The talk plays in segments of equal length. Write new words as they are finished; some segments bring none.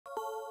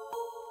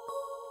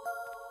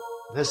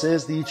This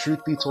is the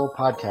Truth Be Told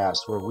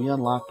podcast, where we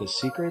unlock the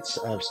secrets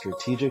of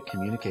strategic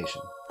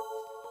communication.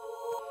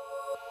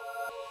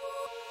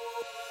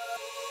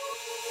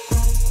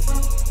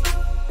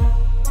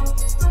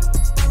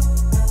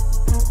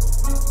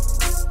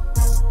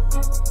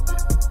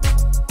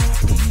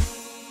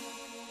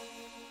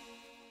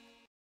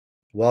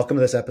 Welcome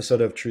to this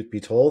episode of Truth Be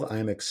Told. I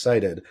am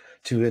excited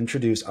to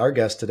introduce our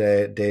guest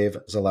today, Dave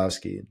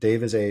Zulawski.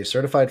 Dave is a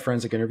certified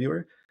forensic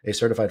interviewer, a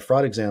certified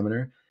fraud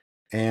examiner,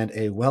 and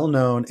a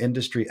well-known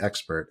industry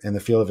expert in the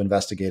field of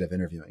investigative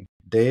interviewing.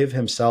 Dave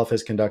himself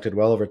has conducted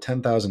well over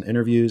 10,000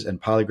 interviews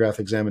and polygraph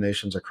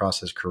examinations across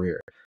his career.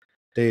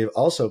 Dave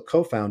also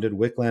co-founded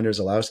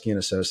Wicklander-Zulawski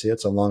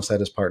Associates alongside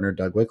his partner,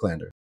 Doug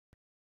Wicklander.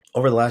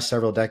 Over the last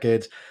several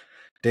decades,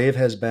 Dave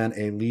has been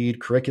a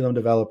lead curriculum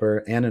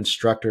developer and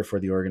instructor for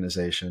the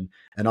organization,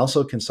 and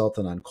also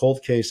consultant on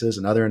cold cases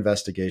and other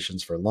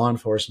investigations for law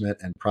enforcement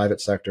and private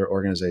sector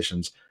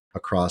organizations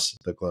across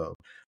the globe.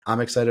 I'm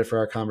excited for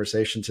our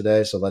conversation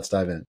today, so let's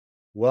dive in.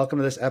 Welcome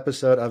to this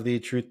episode of the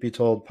Truth Be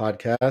Told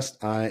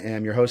podcast. I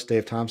am your host,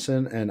 Dave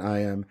Thompson, and I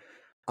am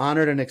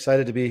honored and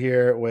excited to be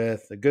here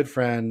with a good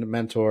friend,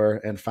 mentor,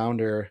 and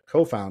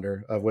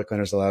co-founder of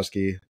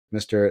Wicklander-Zulawski,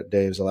 Mr.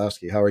 Dave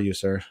Zulawski. How are you,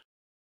 sir?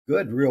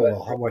 Good, real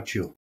well. How about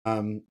you?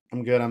 I'm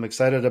good. I'm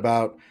excited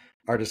about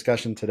our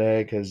discussion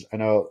today because I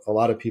know a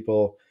lot of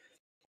people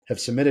have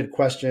submitted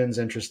questions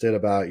interested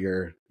about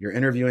your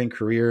interviewing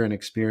career and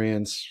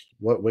experience,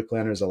 what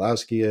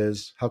Wicklander-Zulawski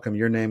is, how come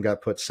your name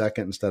got put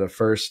second instead of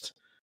first.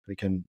 We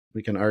can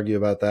argue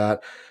about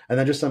that. And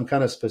then just some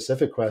kind of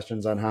specific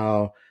questions on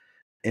how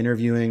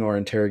interviewing or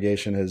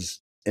interrogation has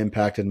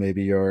impacted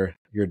maybe your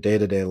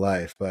day-to-day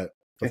life. But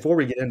before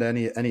we get into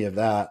any of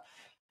that,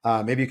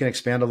 maybe you can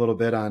expand a little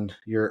bit on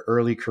your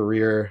early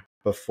career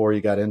before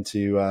you got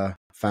into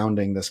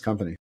founding this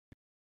company.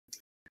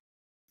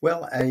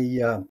 Well,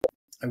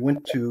 I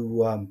went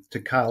to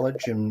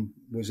college and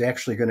was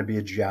actually going to be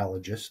a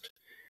geologist.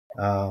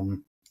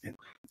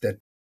 That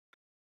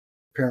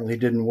apparently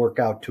didn't work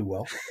out too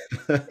well,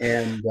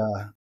 and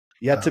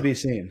yet to be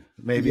seen.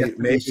 Maybe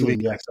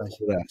yes, I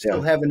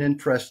still have an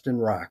interest in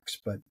rocks,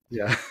 but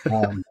yeah.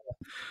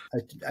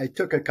 I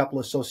took a couple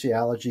of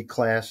sociology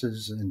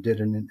classes and did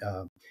an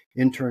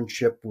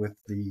internship with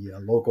the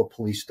local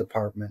police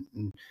department,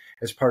 and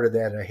as part of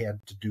that, I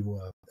had to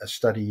do a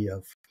study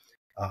of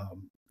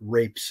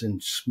rapes in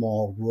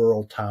small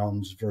rural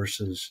towns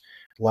versus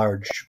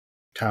large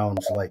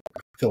towns like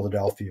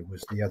Philadelphia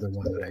was the other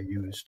one that I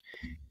used.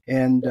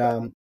 And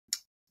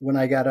when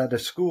I got out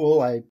of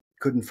school, I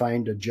couldn't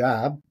find a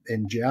job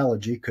in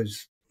geology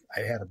because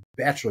I had a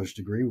bachelor's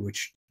degree,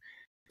 which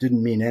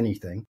didn't mean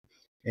anything.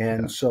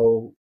 And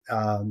so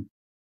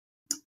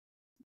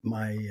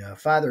my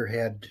father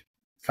had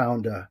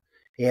found a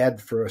ad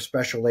for a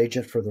special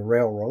agent for the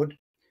railroad.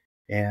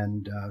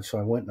 And so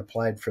I went and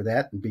applied for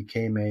that and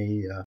became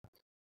a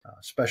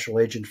special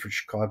agent for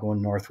Chicago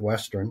and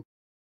Northwestern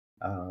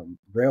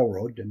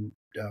Railroad, and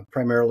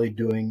primarily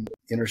doing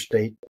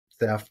interstate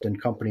theft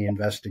and company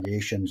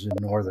investigations in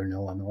northern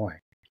Illinois.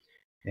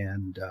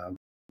 And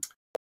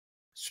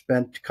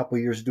spent a couple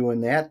of years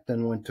doing that,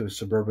 then went to a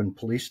suburban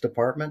police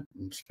department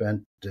and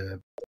spent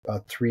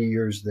about 3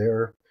 years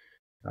there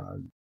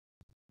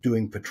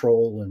doing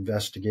patrol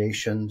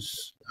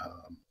investigations,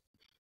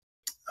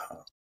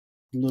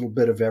 a little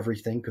bit of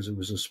everything because it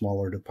was a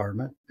smaller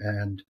department.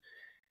 And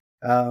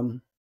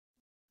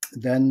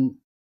then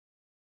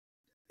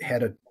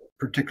had a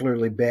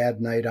particularly bad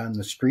night on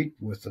the street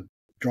with a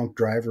drunk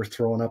driver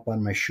throwing up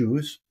on my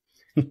shoes.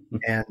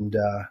 And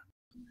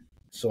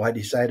so I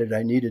decided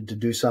I needed to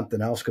do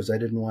something else because I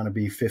didn't want to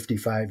be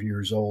 55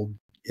 years old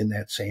in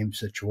that same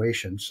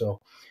situation. So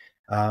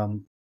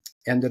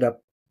ended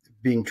up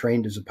being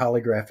trained as a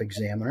polygraph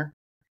examiner.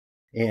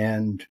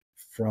 And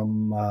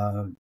from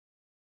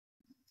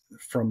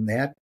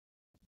that,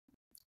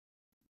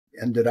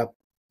 ended up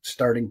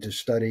starting to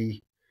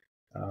study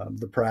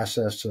the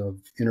process of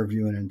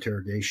interview and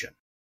interrogation.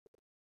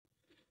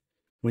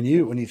 When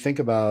you think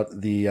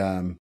about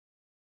the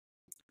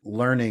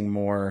learning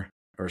more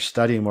or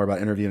studying more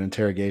about interview and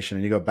interrogation,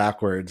 and you go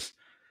backwards,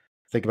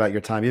 think about your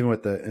time, even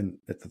with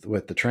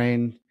the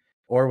train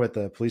or with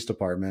the police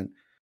department,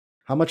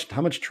 how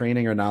much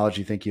training or knowledge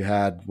do you think you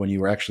had when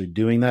you were actually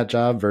doing that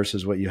job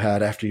versus what you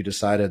had after you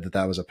decided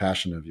that was a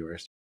passion of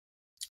yours?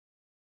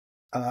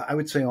 I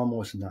would say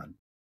almost none.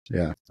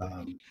 Yeah.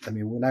 I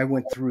mean, when I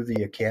went through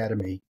the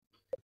academy,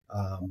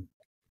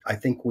 I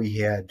think we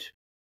had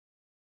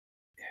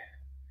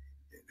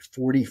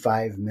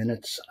 45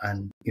 minutes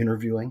on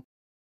interviewing.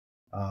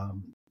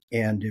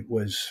 And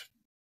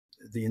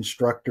the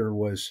instructor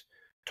was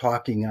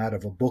talking out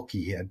of a book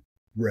he had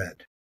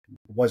read. It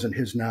wasn't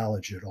his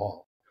knowledge at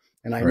all.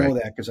 And I know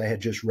that because I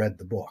had just read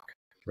the book.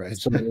 Right.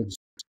 So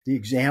the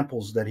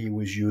examples that he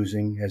was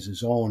using as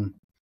his own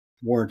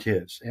weren't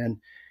his. And,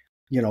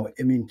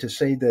 I mean, to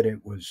say that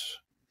it was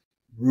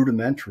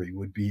rudimentary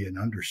would be an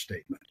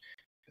understatement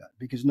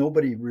because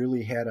nobody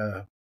really had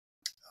a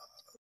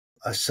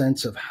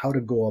sense of how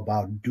to go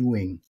about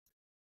doing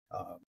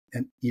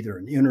either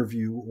an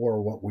interview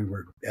or what we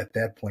were at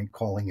that point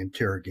calling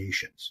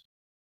interrogations.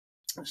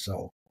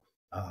 So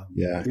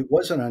Yeah. it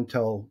wasn't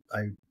until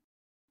I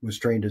was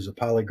trained as a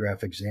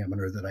polygraph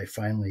examiner that I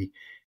finally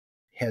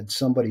had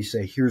somebody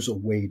say, here's a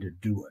way to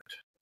do it.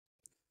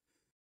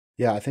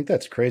 Yeah, I think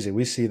that's crazy.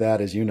 We see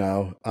that, as you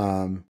know,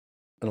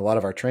 in a lot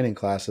of our training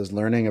classes,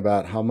 learning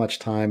about how much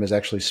time is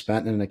actually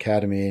spent in an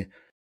academy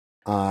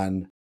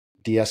on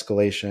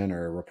de-escalation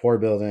or rapport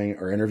building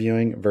or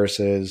interviewing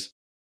versus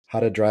how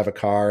to drive a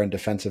car and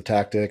defensive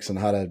tactics and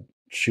how to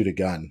shoot a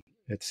gun.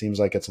 It seems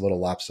like it's a little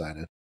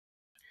lopsided.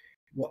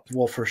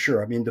 Well, for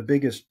sure. I mean, the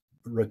biggest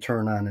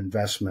return on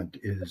investment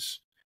is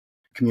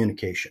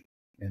communication.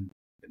 And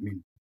I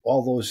mean,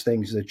 all those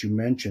things that you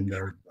mentioned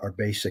are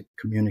basic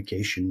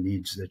communication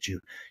needs that you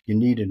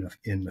need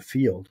in the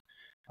field.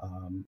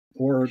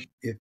 Or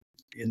if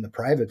in the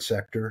private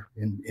sector,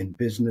 in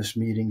business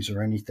meetings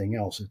or anything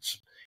else,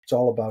 it's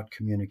all about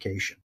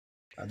communication.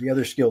 The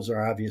other skills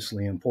are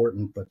obviously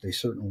important, but they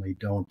certainly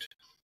don't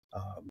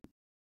um,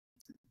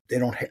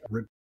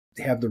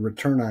 have the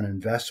return on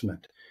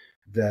investment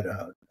that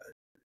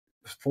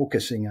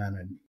focusing on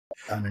an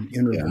Yeah.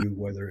 interview,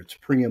 whether it's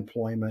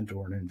pre-employment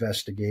or an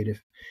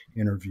investigative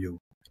interview,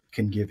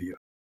 can give you.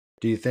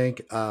 Do you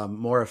think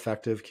more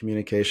effective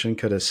communication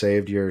could have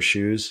saved your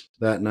shoes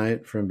that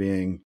night from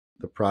being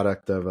the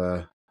product of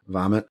a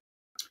vomit?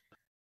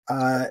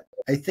 I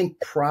think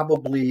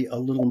probably a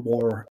little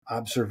more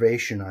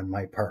observation on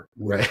my part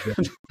Right.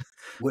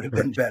 would have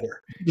been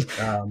better.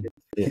 Um,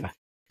 Yeah.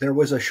 there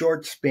was a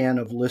short span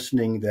of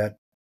listening that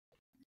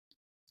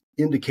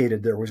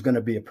indicated there was going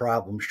to be a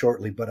problem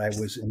shortly, but I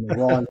was in the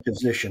wrong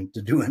position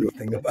to do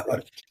anything about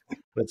it.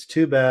 It's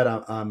too bad.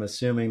 I'm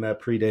assuming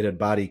that predated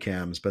body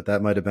cams, but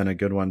that might have been a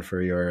good one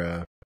for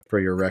your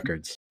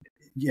records.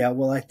 Yeah,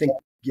 well, I think,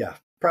 yeah,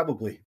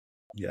 probably.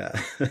 Yeah.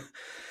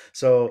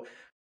 So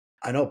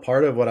I know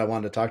part of what I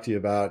wanted to talk to you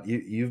about,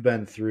 you've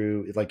been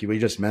through, like we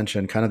just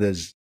mentioned, kind of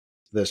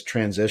this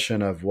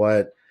transition of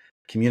what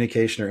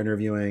communication or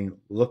interviewing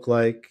looked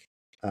like,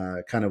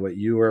 kind of what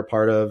you were a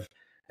part of,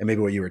 and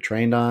maybe what you were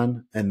trained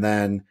on,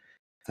 and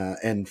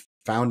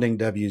founding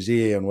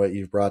WZ and what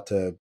you've brought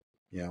to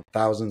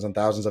thousands and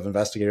thousands of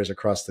investigators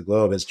across the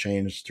globe has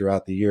changed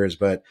throughout the years.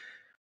 But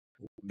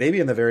maybe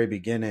in the very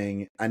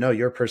beginning, I know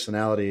your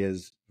personality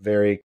is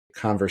very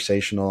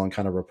conversational and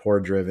kind of rapport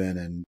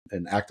driven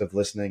and active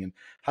listening. And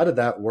how did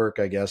that work,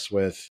 I guess,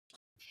 with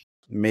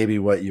maybe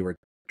what you were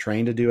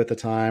trained to do at the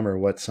time or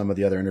what some of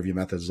the other interview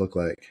methods look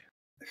like?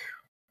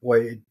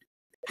 Boy,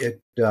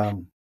 it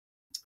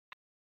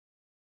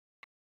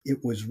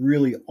was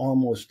really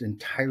almost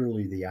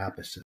entirely the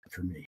opposite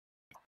for me.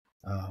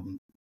 Um,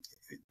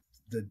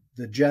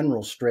 the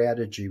general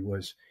strategy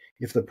was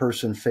if the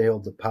person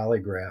failed the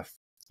polygraph,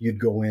 you'd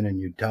go in and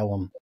you'd tell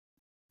them,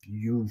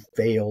 you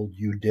failed,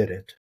 you did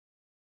it.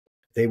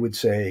 They would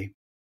say,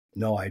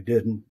 no, I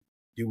didn't.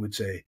 You would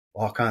say,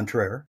 au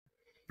contraire.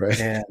 Right.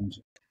 And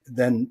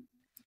then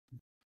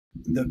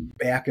the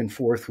back and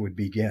forth would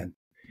begin.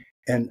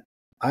 And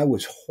I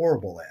was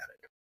horrible at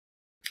it.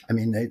 I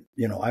mean,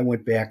 I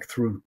went back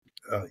through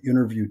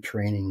interview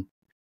training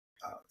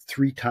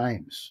 3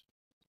 times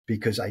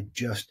because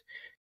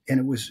and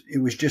it was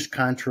just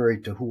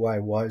contrary to who I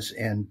was,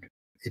 and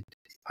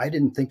I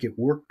didn't think it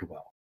worked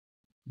well.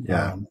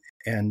 Yeah.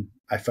 And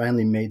I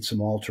finally made some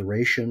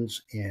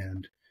alterations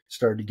and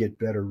started to get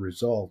better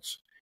results.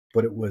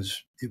 But it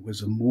was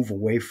a move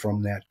away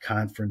from that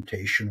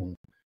confrontational,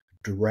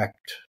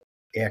 direct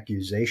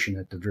accusation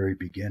at the very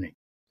beginning.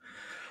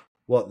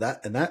 Well,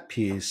 that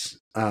piece,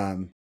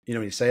 when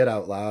you say it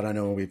out loud, I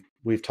know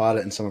we've taught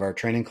it in some of our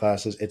training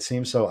classes. It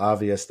seems so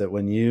obvious that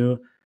when you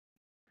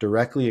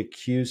directly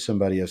accuse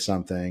somebody of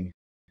something,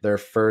 their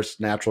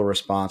first natural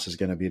response is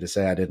going to be to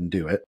say, "I didn't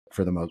do it,"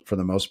 for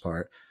the most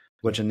part,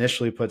 which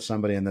initially puts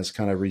somebody in this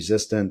kind of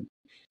resistant,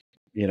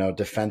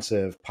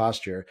 defensive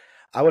posture.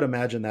 I would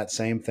imagine that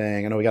same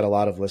thing. I know we got a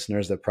lot of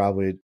listeners that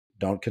probably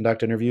don't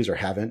conduct interviews or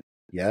haven't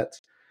yet,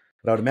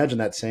 but I would imagine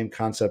that same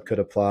concept could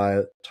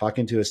apply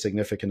talking to a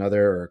significant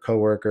other or a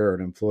coworker or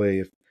an employee.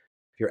 If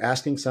you're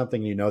asking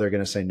something, they're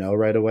going to say no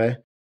right away,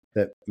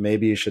 that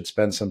maybe you should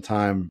spend some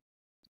time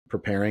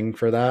preparing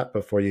for that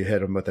before you hit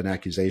them with an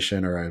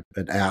accusation or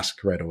an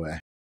ask right away.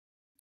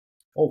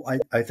 Oh,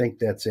 I think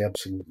that's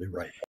absolutely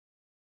right.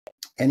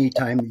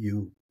 Anytime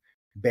you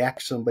back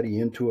somebody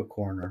into a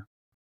corner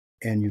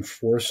and you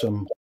force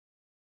them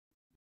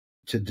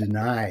to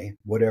deny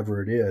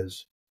whatever it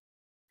is,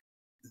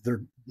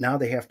 now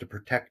they have to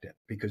protect it,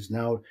 because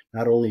now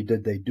not only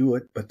did they do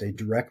it, but they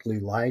directly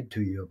lied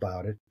to you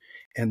about it,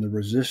 and the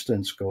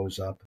resistance goes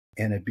up,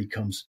 and it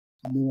becomes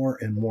more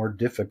and more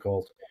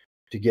difficult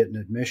to get an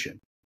admission.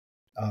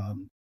 I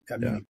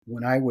mean,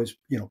 when I was,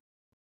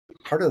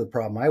 part of the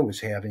problem I was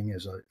having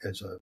as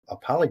a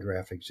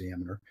polygraph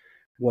examiner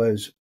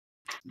was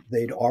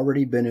they'd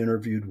already been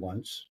interviewed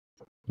once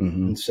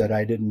and said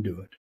I didn't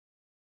do it.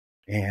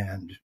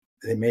 And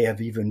they may have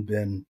even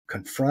been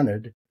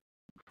confronted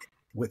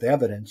with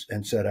evidence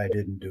and said I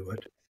didn't do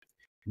it.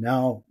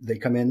 Now they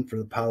come in for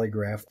the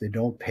polygraph, they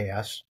don't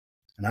pass.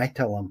 and I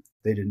tell them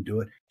they didn't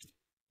do it,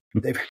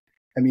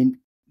 I mean,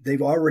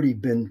 they've already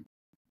been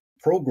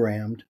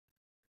programmed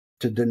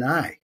to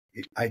deny.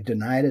 I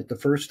denied it the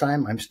first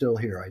time, I'm still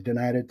here. I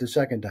denied it the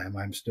second time,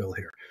 I'm still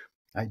here.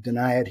 I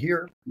deny it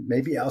here,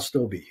 maybe I'll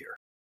still be here.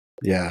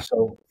 Yeah.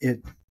 So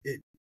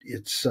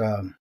it's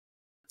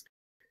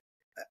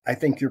I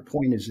think your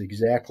point is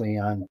exactly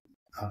on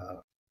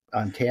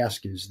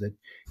task, is that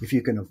if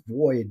you can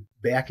avoid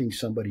backing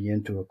somebody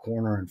into a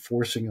corner and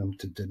forcing them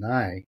to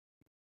deny,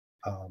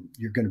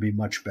 you're going to be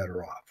much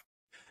better off.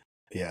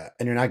 Yeah.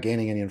 And you're not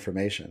gaining any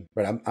information,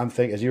 right? I'm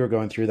thinking, as you were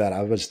going through that,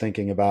 I was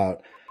thinking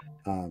about,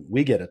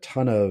 we get a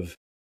ton of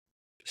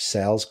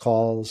sales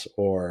calls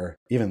or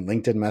even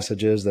LinkedIn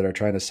messages that are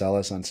trying to sell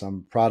us on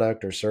some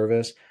product or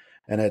service.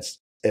 And it's,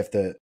 if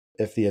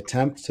the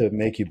attempt to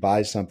make you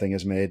buy something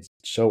is made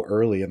so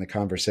early in the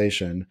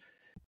conversation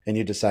and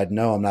you decide,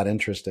 no, I'm not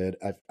interested,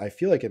 I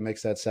feel like it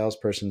makes that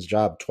salesperson's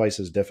job twice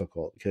as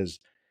difficult, because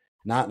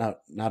not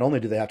only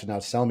do they have to now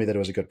tell me that it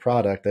was a good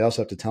product, they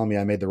also have to tell me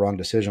I made the wrong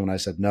decision when I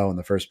said no in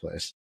the first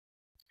place.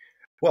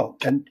 Well,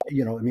 and I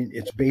mean,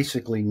 it's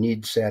basically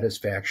need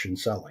satisfaction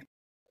selling.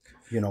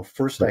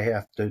 First I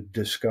have to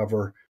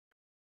discover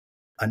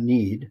a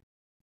need,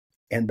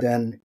 and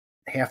then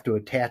have to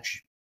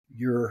attach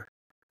your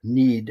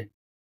need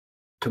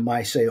to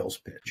my sales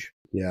pitch.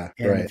 Yeah.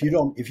 And right.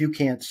 if you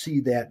can't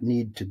see that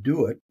need to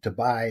do it, to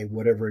buy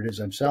whatever it is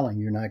I'm selling,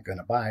 you're not going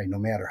to buy, no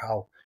matter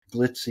how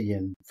glitzy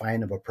and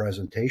fine of a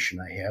presentation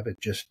I have.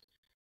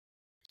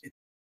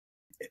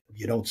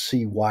 You don't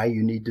see why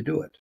you need to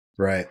do it.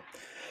 Right.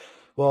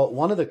 Well,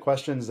 one of the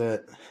questions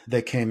that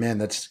came in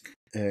that's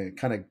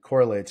kind of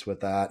correlates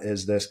with that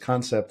is this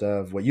concept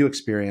of what you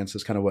experienced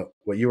is kind of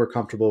what you were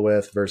comfortable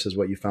with versus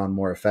what you found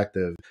more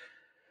effective.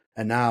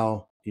 And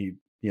now you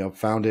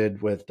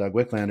founded with Doug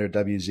Wicklander,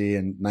 WZ,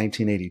 in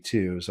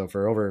 1982. So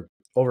for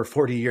over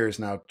 40 years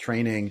now,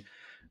 training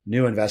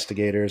new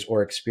investigators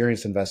or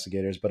experienced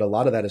investigators, but a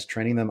lot of that is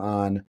training them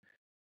on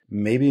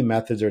maybe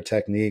methods or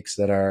techniques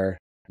that are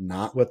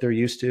not what they're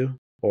used to,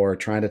 or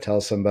trying to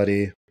tell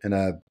somebody in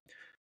a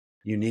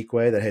unique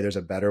way that, hey, there's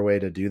a better way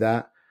to do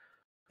that.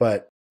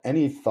 But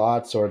any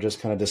thoughts or just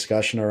kind of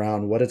discussion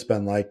around what it's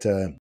been like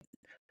to,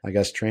 I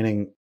guess,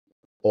 training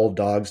old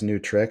dogs new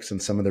tricks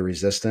and some of the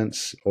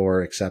resistance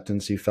or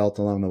acceptance you felt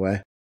along the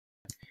way?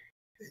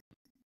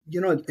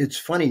 It's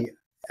funny.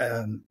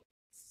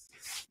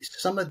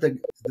 Some of the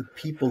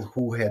people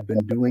who had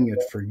been doing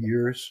it for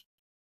years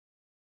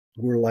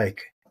were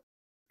like,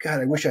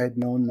 God, I wish I had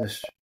known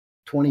this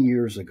 20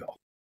 years ago.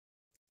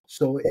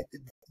 So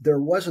there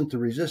wasn't the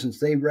resistance.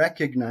 They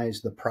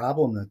recognized the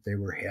problem that they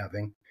were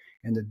having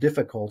and the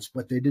difficulties,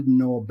 but they didn't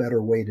know a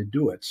better way to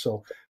do it.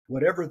 So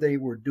whatever they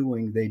were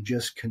doing, they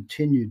just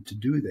continued to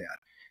do that.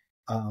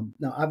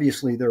 Now,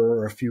 obviously, there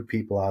are a few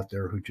people out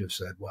there who just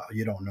said, well,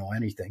 you don't know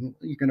anything.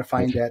 You're going to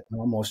find that in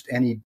almost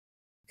any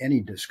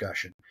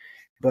discussion.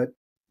 But,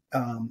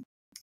 one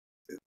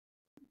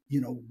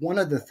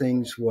of the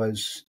things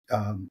was,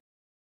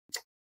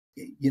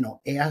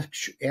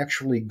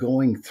 actually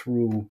going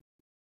through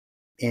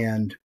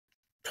and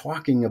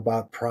talking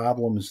about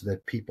problems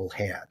that people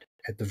had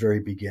at the very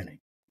beginning.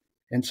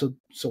 And so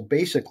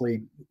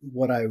basically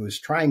what I was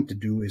trying to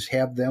do is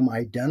have them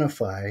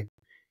identify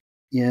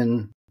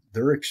in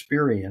their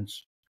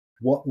experience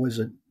what was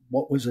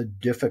a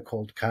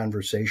difficult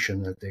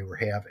conversation that they were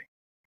having.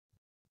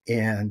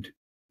 And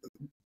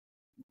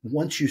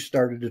once you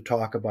started to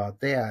talk about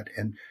that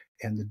and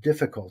the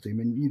difficulty, I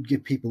mean, you'd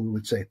get people who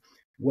would say,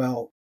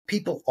 well,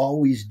 people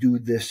always do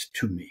this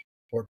to me,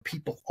 or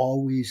people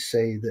always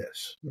say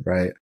this.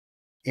 Right.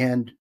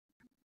 And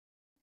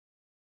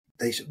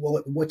they said,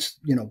 well, what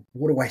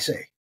do I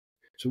say?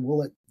 So,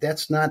 well,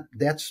 that's not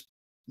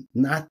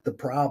the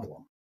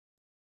problem.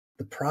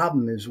 The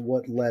problem is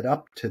what led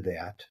up to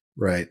that.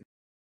 Right.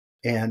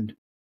 And,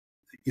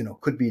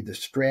 could be the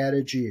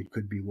strategy. It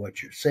could be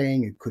what you're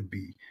saying. It could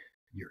be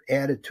your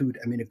attitude.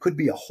 I mean, it could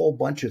be a whole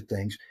bunch of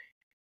things.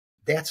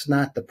 That's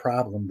not the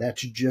problem.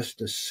 That's just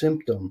a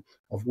symptom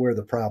of where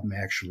the problem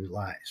actually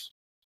lies.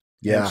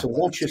 Yeah. And so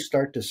once you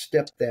start to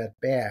step that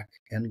back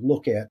and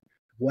look at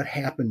what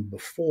happened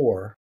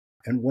before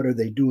and what are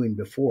they doing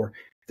before,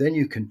 then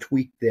you can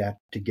tweak that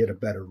to get a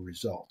better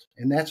result.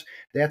 And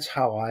that's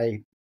how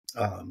I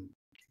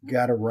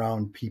got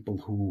around people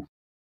who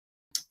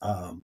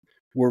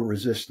were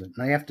resistant.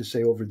 And I have to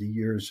say, over the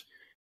years,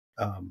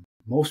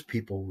 most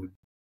people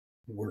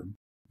were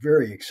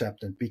very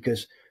acceptant,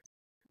 because,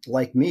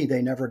 like me,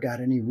 they never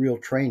got any real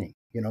training.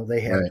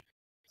 They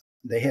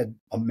had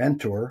a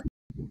mentor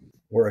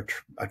or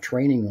a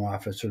training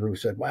officer who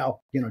said,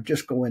 well,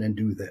 just go in and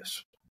do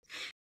this,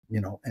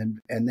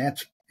 and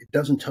that's, it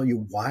doesn't tell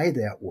you why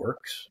that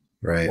works,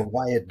 right, or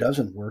why it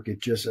doesn't work. It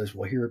just says,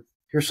 well,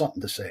 here's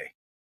something to say.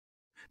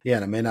 Yeah.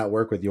 And it may not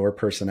work with your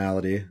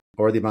personality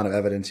or the amount of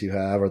evidence you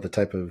have or the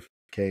type of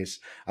case.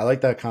 I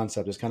like that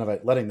concept. It's kind of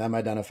like letting them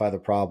identify the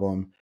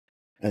problem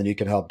and you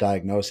can help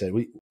diagnose it.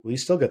 We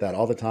still get that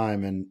all the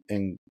time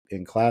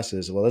in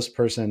classes. Well, this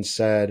person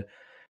said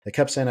they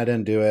kept saying I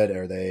didn't do it,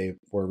 or they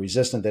were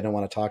resistant. They didn't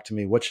want to talk to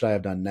me. What should I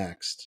have done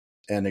next?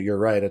 And you're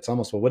right. It's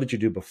almost, well, what did you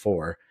do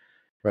before?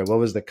 Right. What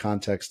was the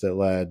context that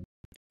led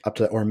up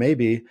to that? Or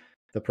maybe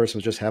the person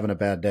was just having a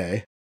bad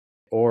day,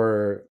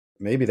 or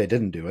maybe they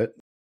didn't do it,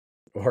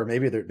 or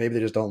maybe they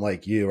just don't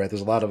like you. Right.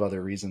 There's a lot of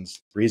other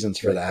reasons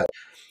for that,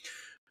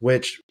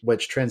 which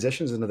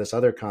transitions into this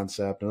other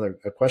concept,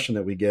 a question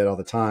that we get all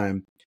the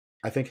time.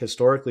 I think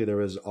historically there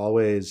was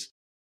always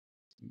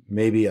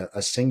maybe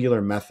a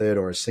singular method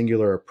or a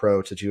singular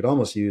approach that you would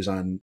almost use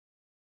in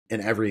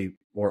every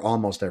or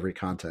almost every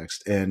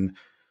context. And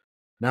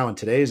now in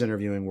today's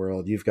interviewing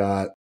world, you've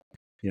got,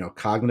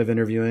 cognitive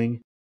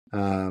interviewing,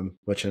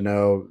 which I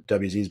know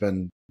WZ's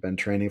been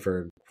training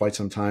for quite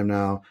some time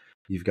now.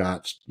 You've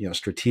got,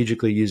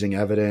 strategically using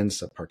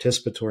evidence, a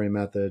participatory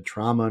method,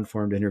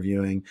 trauma-informed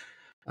interviewing.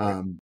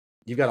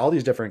 You've got all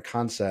these different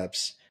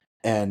concepts,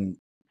 and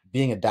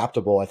being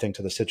adaptable, I think,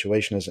 to the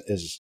situation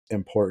is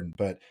important.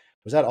 But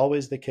was that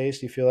always the case,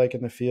 do you feel like,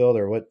 in the field?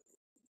 Or what,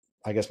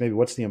 I guess maybe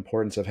what's the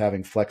importance of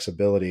having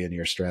flexibility in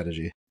your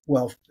strategy?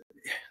 Well,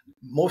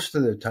 most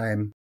of the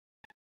time,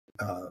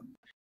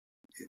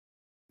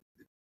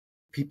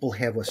 people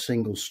have a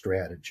single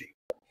strategy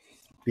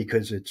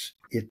because it's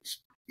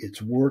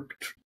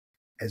worked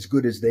as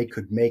good as they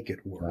could make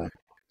it work. Right.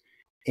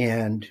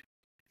 And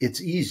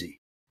it's easy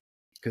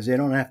because they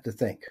don't have to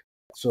think.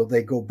 So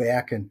they go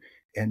back and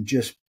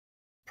just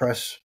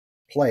press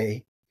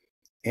play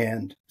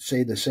and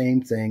say the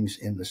same things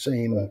in the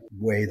same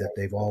way that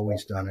they've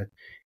always done it.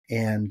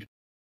 And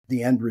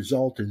the end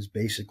result is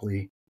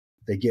basically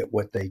they get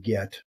what they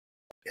get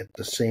at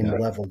the same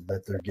level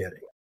that they're getting,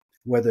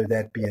 whether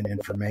that be an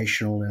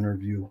informational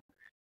interview.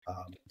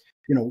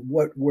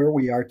 Where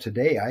we are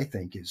today, I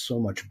think, is so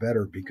much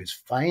better because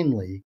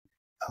finally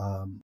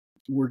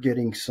we're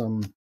getting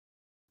some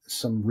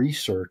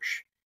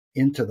research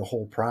into the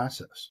whole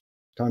process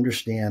to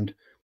understand,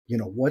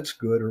 what's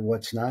good or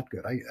what's not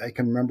good. I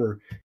can remember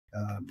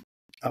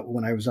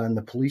when I was on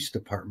the police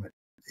department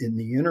in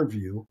the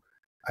interview,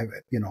 I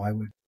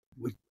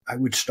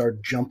would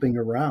start jumping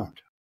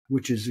around,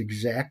 which is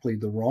exactly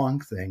the wrong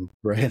thing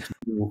Right.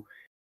 to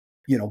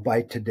do,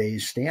 by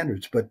today's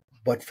standards.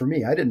 But for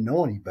me, I didn't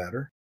know any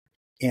better.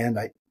 And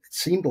it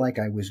seemed like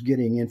I was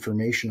getting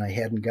information I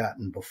hadn't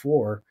gotten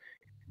before,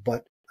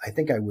 but I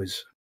think I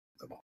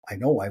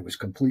know I was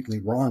completely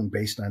wrong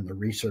based on the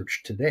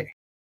research today.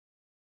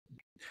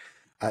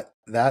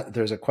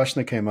 There's a question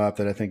that came up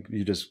that I think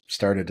you just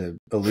started to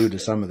allude to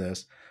some of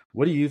this.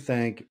 What do you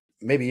think,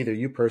 maybe either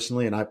you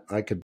personally, and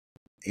I could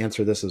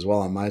answer this as well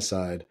on my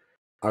side,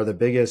 are the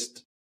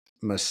biggest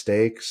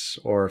mistakes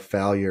or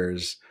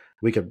failures?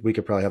 We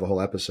could probably have a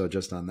whole episode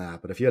just on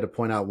that. But if you had to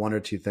point out one or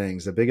two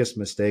things, the biggest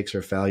mistakes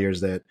or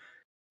failures that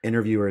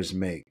interviewers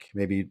make,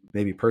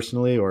 maybe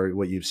personally or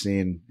what you've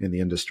seen in the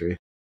industry.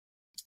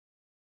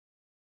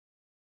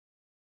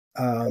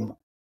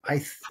 I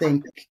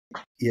think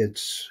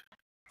it's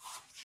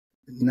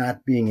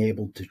not being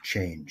able to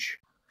change.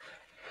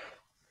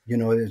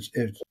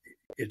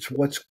 It's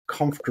what's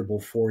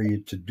comfortable for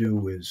you to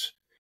do is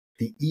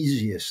the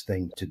easiest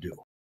thing to do.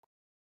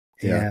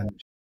 Yeah.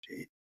 And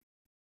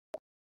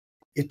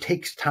it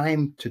takes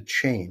time to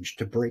change,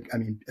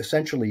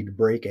 essentially to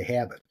break a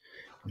habit.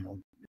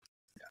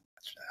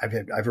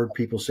 I've heard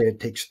people say it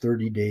takes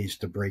 30 days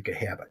to break a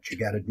habit. You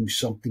got to do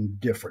something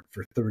different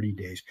for 30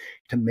 days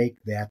to make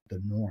that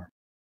the norm.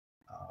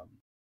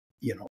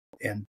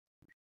 And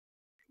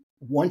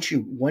once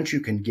you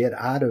can get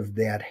out of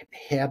that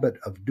habit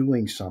of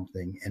doing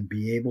something and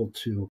be able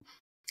to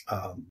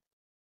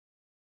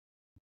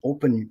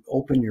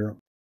open your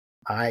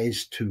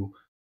eyes to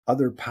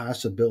other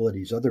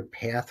possibilities, other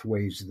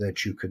pathways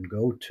that you can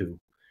go to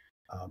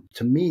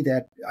me,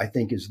 that I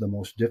think is the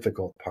most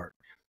difficult part.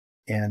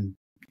 And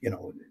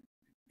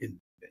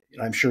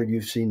I'm sure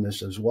you've seen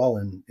this as well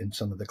in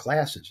some of the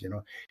classes.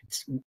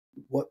 It's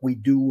what we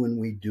do when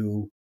we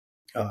do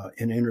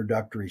an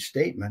introductory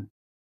statement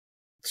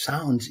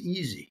sounds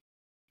easy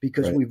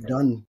because Right. we've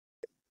done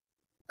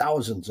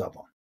thousands of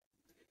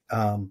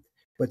them.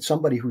 But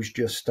somebody who's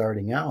just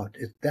starting out,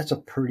 that's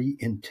a pretty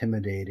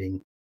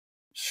intimidating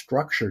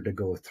structure to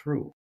go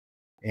through.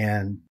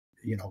 And,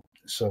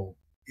 so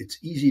it's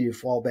easy to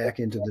fall back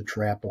into the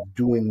trap of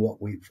doing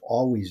what we've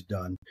always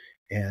done.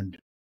 And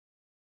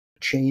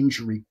change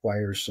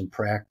requires some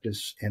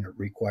practice, and it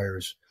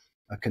requires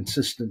a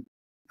consistent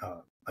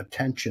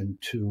attention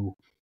to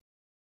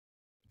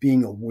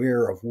being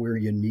aware of where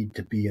you need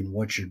to be and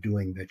what you're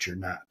doing that you're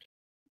not.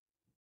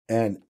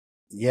 And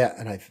yeah,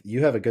 and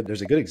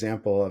there's a good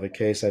example of a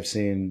case I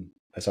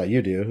saw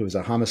you do, who was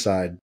a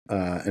homicide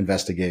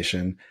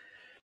investigation.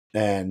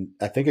 And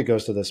I think it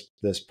goes to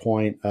this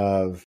point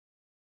of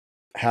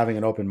having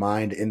an open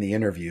mind in the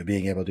interview,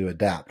 being able to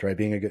adapt, right?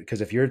 Because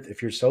if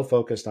you're so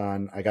focused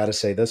on, I got to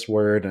say this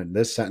word and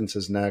this sentence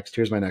is next,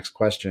 here's my next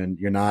question,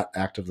 you're not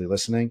actively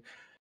listening.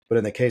 But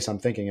in the case I'm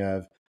thinking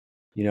of,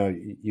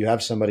 you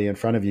have somebody in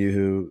front of you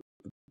who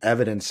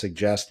evidence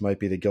suggests might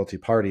be the guilty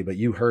party, but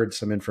you heard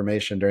some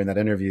information during that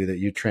interview that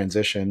you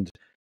transitioned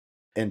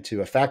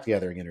into a fact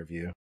gathering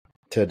interview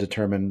to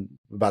determine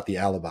about the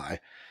alibi.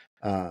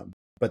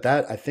 But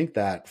I think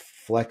that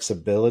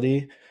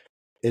flexibility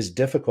is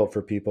difficult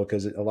for people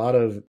because a lot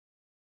of,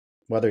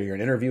 whether you're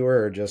an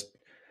interviewer or just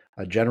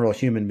a general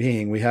human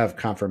being, we have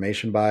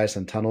confirmation bias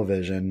and tunnel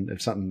vision.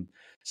 If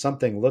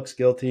something looks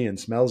guilty and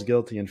smells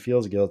guilty and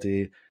feels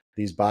guilty,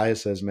 these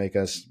biases make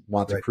us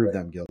want to prove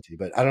them guilty.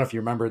 But I don't know if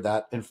you remember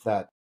that,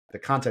 the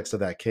context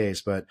of that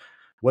case, but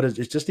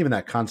it's just even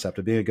that concept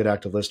of being a good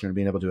active listener and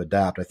being able to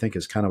adapt, I think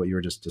is kind of what you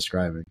were just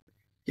describing.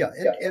 Yeah,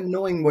 and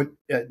knowing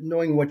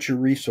what your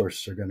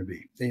resources are going to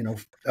be.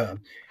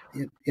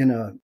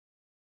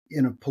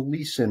 In a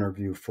police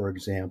interview, for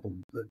example,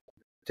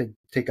 to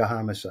take a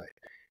homicide,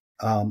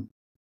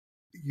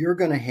 you're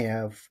going to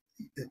have,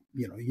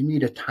 you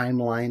need a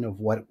timeline of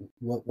what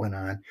went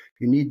on.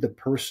 You need the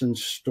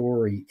person's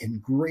story in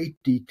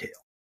great detail,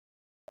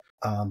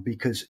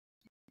 because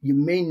you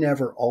may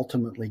never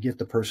ultimately get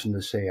the person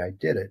to say, I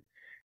did it.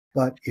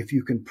 But if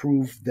you can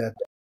prove that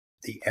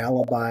the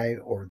alibi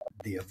or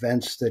the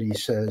events that he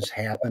says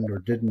happened or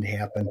didn't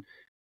happen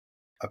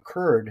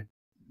occurred,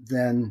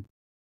 then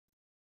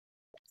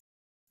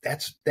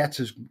that's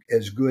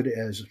as good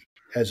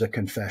as a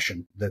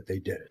confession that they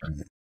did it,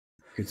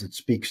 because it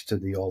speaks to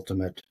the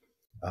ultimate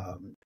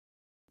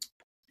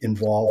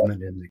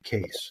involvement in the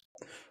case.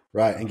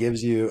 Right. And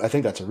gives you, I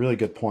think that's a really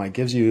good point,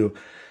 gives you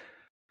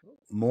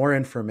more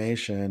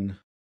information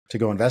to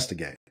go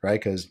investigate, right?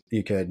 Because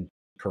you could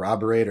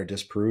corroborate or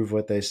disprove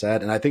what they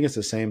said. And I think it's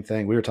the same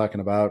thing. We were talking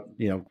about,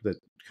 the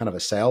kind of a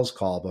sales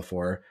call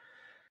before.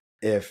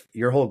 If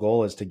your whole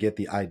goal is to get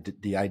the I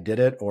did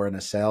it, or in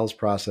a sales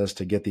process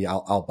to get the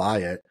I'll buy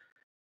it,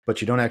 but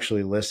you don't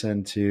actually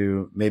listen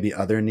to maybe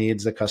other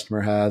needs the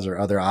customer has or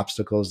other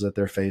obstacles that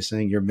they're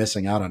facing, you're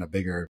missing out on a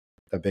bigger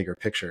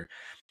picture.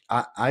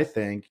 I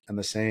think on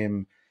the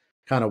same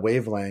kind of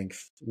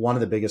wavelength, one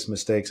of the biggest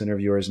mistakes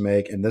interviewers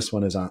make, and this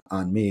one is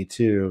on me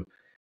too,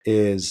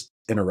 is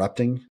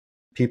interrupting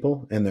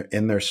people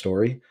in their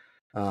story,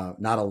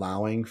 not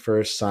allowing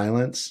for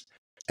silence.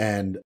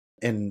 And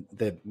in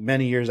the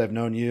many years I've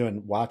known you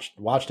and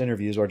watched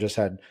interviews or just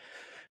had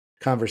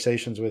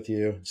conversations with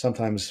you,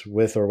 sometimes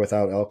with or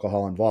without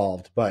alcohol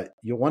involved, but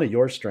one of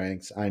your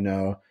strengths, I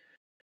know,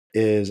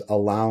 is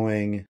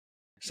allowing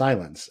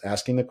silence,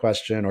 asking the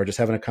question or just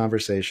having a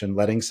conversation,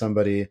 letting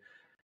somebody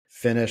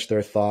finish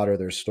their thought or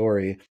their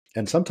story,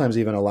 and sometimes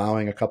even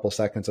allowing a couple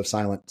seconds of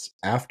silence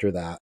after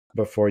that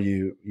before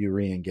you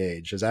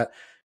re-engage. Is that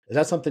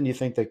something you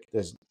think that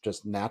is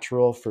just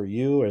natural for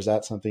you, or is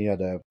that something you had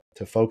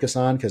to focus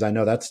on? Because I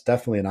know that's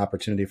definitely an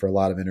opportunity for a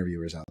lot of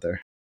interviewers out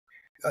there.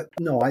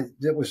 No,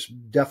 that was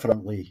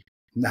definitely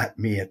not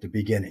me at the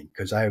beginning,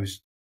 because I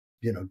was,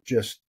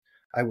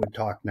 I would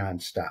talk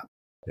nonstop.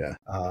 Yeah.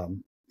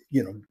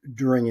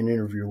 During an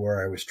interview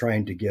where I was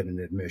trying to get an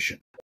admission,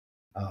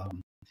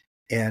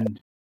 and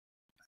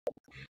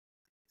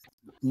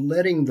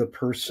letting the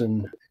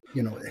person,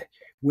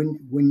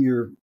 when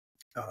you're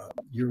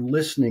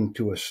listening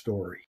to a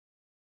story,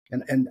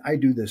 and I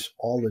do this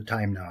all the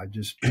time now.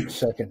 It's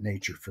second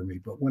nature for me.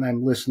 But when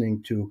I'm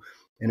listening to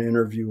an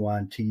interview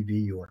on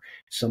TV or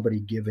somebody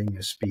giving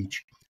a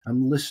speech,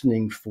 I'm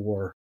listening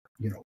for,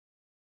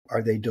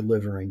 are they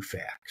delivering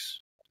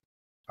facts?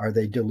 Are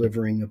they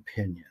delivering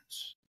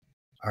opinions?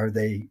 Are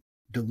they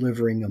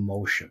delivering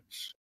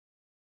emotions?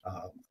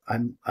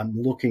 I'm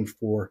looking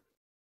for,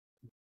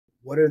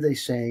 what are they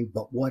saying,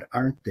 but what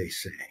aren't they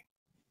saying?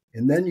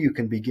 And then you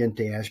can begin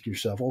to ask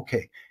yourself,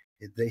 okay,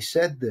 if they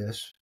said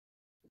this,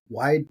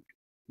 why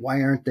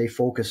aren't they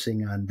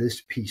focusing on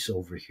this piece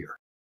over here?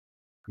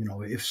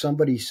 If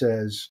somebody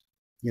says,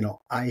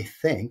 I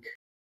think,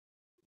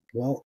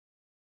 well,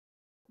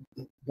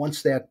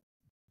 once that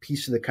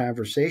piece of the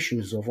conversation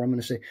is over, I'm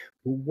going to say,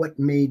 well, what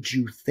made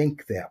you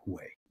think that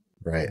way?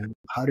 Right.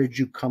 How did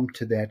you come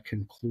to that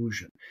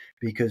conclusion?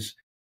 Because,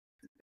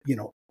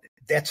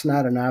 that's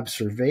not an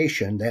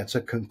observation. That's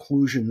a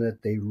conclusion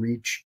that they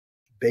reach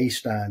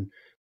based on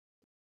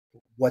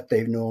what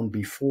they've known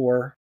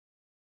before,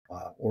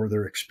 or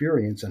their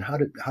experience, and how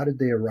did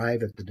they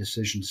arrive at the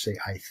decision to say,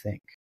 I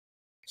think.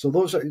 So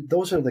those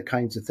are the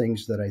kinds of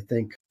things that I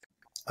think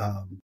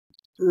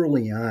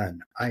early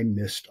on I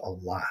missed a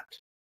lot.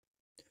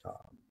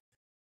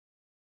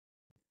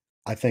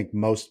 I think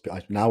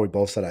now we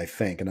both said I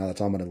think, and now that's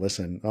all I'm going to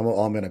listen.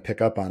 All I'm going to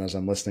pick up on as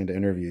I'm listening to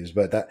interviews.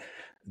 But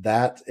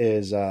that's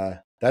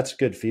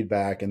good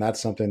feedback, and that's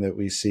something that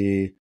we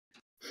see,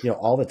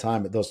 all the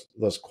time.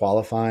 Those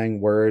qualifying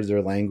words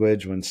or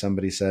language when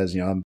somebody says,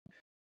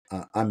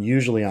 I'm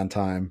usually on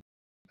time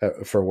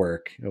for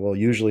work. Well,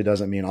 usually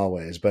doesn't mean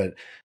always, but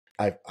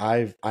I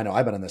know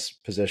I've been in this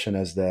position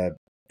as the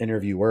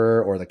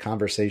interviewer or the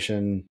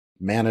conversation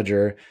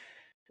manager,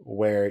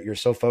 where you're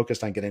so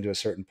focused on getting to a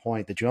certain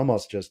point that you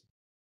almost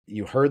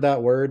you heard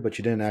that word, but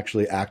you didn't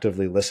actually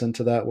actively listen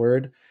to that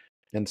word.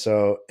 And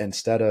so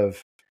instead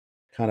of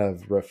kind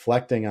of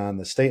reflecting on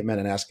the statement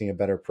and asking a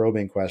better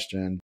probing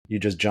question, you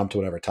just jump to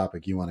whatever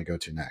topic you want to go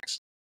to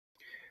next.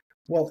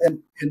 Well,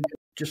 and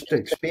just to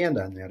expand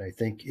on that, I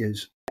think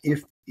is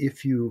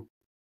if you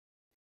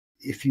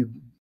if you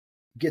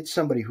get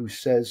somebody who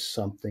says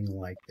something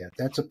like that,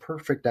 that's a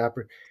perfect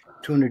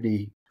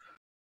opportunity.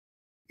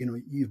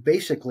 You've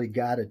basically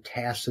got a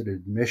tacit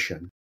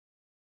admission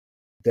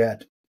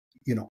that,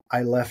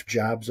 I left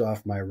jobs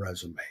off my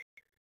resume.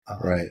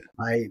 Right.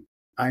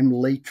 I'm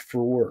late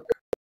for work.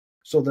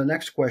 So the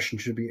next question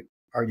should be,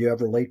 are you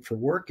ever late for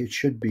work? It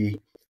should be,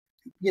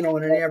 in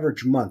an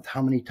average month,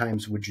 how many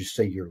times would you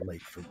say you're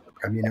late for work?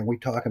 I mean, are we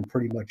talking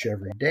pretty much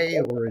every day,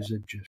 or is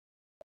it just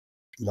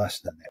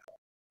less than that?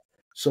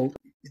 So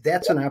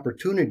that's an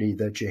opportunity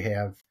that you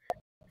have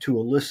to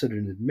elicit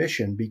an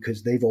admission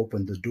because they've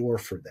opened the door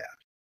for that.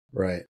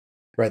 Right.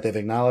 Right. They've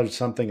acknowledged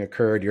something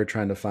occurred. You're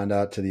trying to find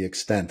out to the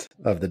extent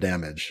of the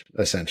damage,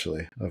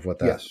 essentially, of what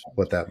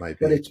that might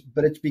be.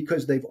 But it's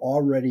because they've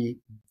already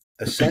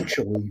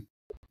essentially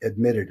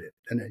admitted it.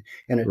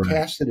 And a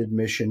tacit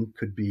admission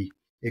could be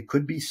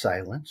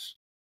silence,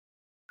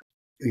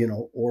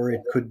 or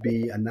it could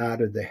be a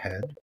nod of the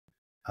head,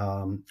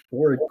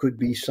 or it could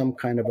be some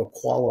kind of a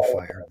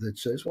qualifier that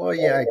says, well,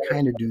 yeah, I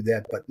kind of do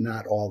that, but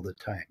not all the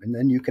time. And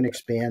then you can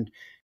expand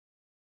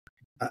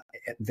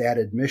that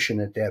admission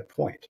at that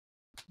point.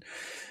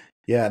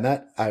 Yeah, and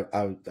that I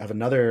have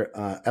another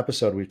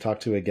episode. We've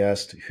talked to a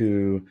guest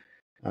who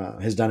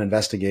has done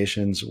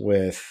investigations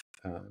with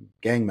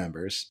gang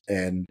members,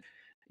 and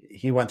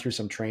he went through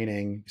some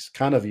training. It's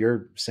kind of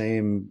your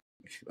same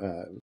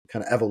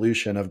kind of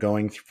evolution of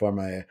going from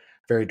a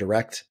very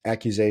direct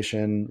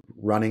accusation,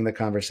 running the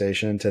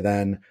conversation, to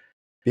then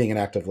being an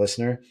active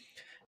listener.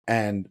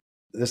 And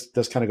this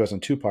kind of goes in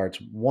two parts.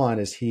 One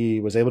is he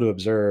was able to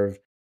observe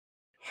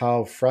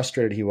how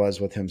frustrated he was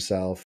with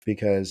himself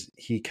because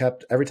he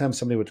kept, every time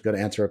somebody would go to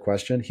answer a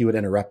question, he would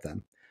interrupt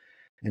them.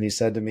 And he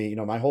said to me,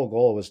 my whole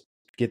goal was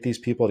get these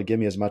people to give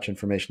me as much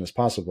information as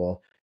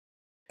possible.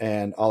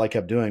 And all I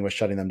kept doing was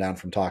shutting them down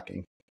from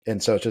talking.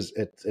 And so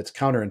it's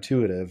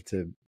counterintuitive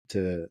to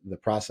the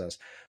process.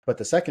 But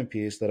the second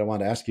piece that I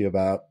wanted to ask you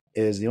about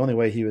is the only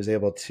way he was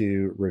able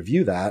to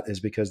review that is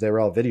because they were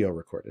all video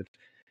recorded.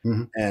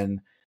 Mm-hmm. And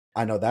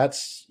I know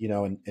that's,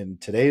 in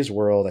today's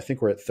world, I think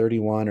we're at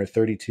 31 or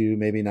 32,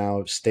 maybe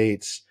now,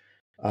 states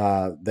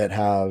that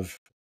have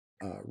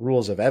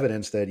rules of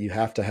evidence that you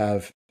have to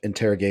have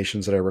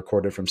interrogations that are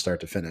recorded from start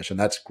to finish. And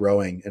that's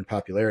growing in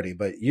popularity.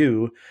 But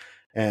you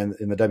and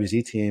the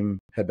WZ team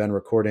had been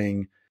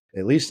recording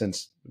at least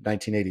since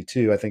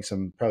 1982. I think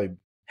some probably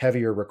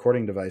heavier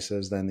recording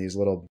devices than these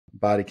little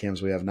body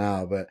cams we have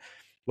now. But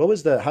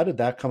how did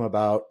that come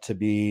about to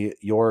be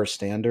your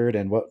standard?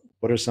 And what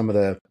are some of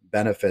the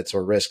benefits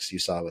or risks you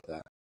saw with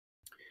that?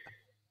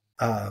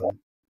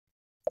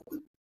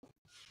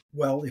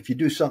 Well, if you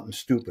do something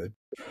stupid,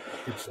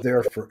 it's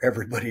there for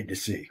everybody to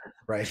see.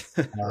 Right.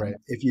 Right.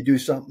 If you do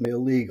something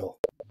illegal,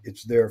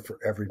 it's there for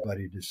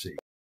everybody to see.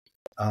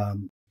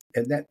 And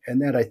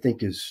that I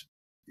think is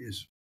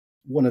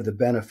one of the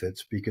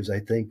benefits, because I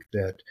think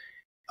that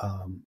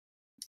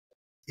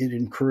it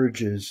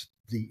encourages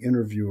the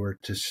interviewer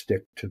to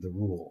stick to the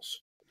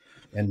rules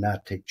and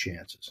not take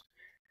chances.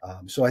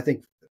 So I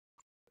think,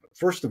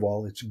 first of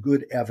all, it's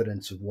good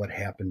evidence of what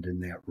happened in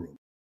that room.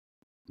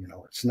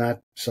 It's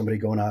not somebody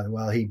going on,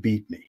 well, he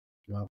beat me.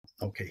 Well,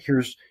 okay,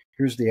 here's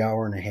the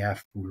hour and a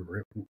half we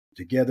were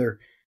together.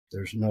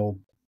 There's no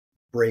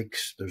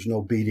breaks. There's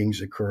no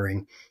beatings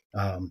occurring.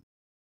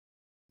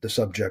 The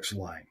subject's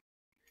lying.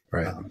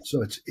 Right.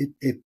 So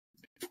it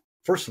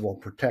first of all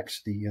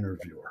protects the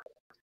interviewer,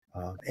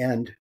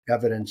 and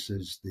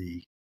evidences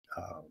the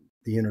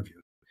interview.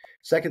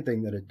 Second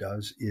thing that it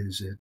does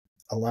is it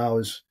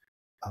allows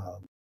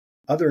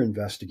other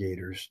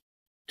investigators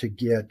to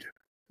get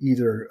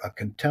either a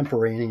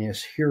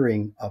contemporaneous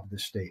hearing of the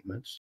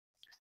statements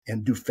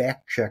and do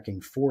fact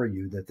checking for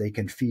you, that they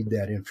can feed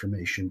that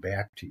information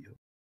back to you.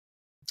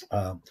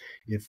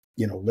 If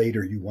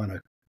later you want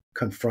to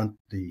confront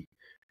the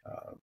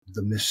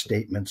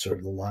misstatements or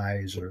the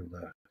lies or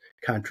the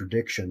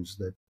contradictions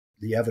that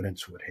the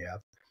evidence would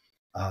have,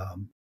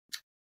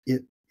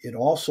 it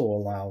also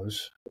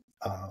allows,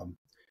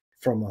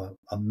 from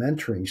a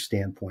mentoring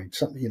standpoint,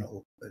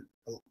 something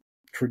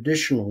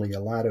traditionally a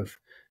lot of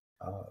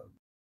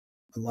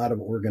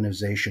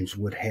organizations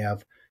would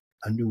have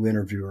a new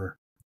interviewer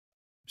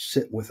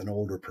sit with an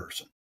older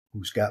person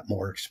who's got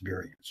more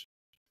experience,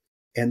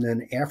 and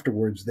then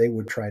afterwards they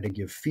would try to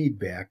give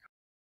feedback,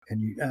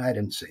 and I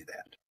didn't say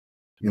that,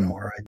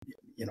 or right.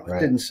 It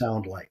didn't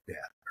sound like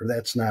that, or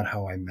that's not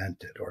how I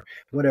meant it, or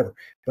whatever.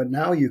 But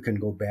now you can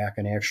go back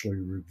and actually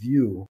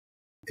review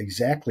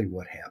exactly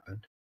what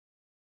happened,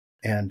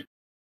 and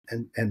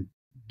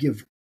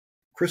give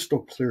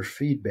crystal clear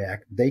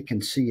feedback. They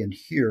can see and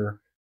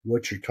hear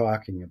what you're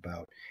talking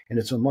about, and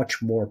it's a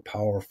much more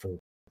powerful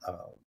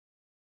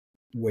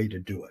way to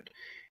do it.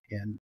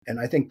 And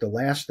I think the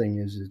last thing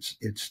is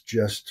it's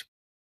just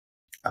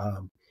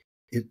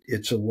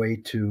it's a way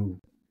to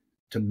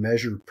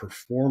measure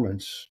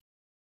performance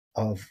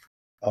of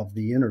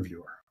the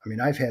interviewer. I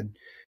mean, I've had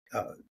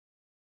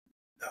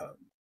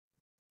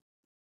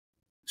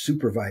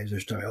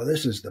supervisors tell me, "Oh,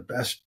 this is the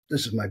best.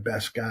 This is my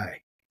best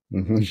guy."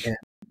 Mm-hmm. And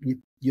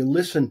you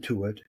listen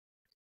to it,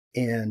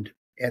 And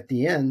at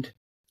the end,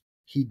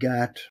 he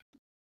got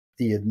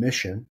the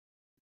admission,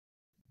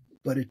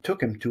 but it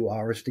took him 2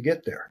 hours to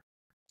get there.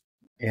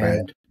 Right.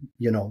 And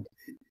you know,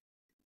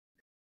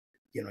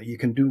 you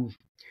can do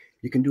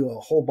a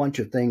whole bunch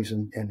of things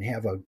and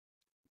have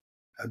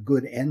a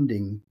good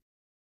ending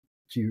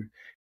to,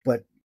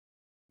 but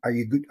are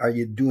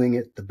you doing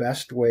it the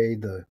best way,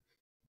 the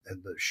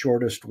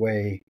shortest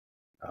way,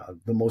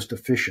 the most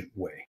efficient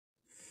way?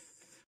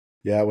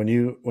 Yeah. When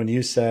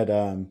you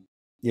said,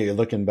 you're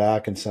looking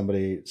back and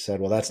somebody said,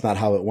 well, that's not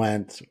how it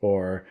went,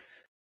 or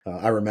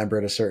I remember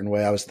it a certain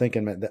way. I was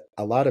thinking that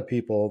a lot of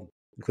people,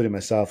 including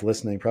myself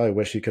listening, probably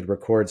wish you could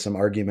record some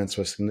arguments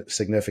with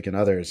significant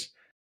others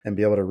and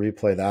be able to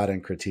replay that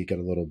and critique it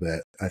a little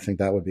bit. I think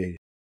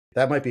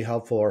that might be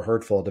helpful or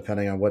hurtful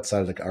depending on what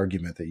side of the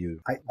argument that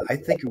you. I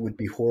think it would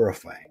be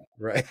horrifying.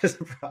 Right.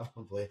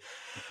 Probably.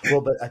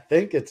 Well, but I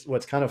think it's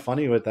what's kind of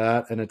funny with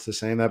that, and it's the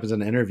same that happens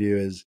in an interview,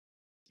 is,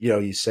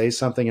 you say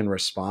something in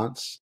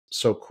response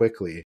so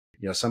quickly.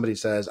 Somebody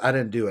says, I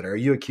didn't do it, or are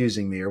you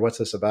accusing me, or what's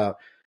this about?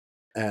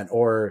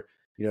 Or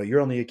you're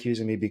only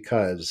accusing me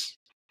because,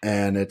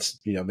 and it's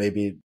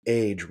maybe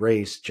age,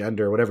 race,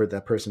 gender, whatever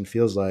that person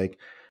feels like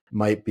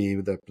might be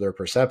their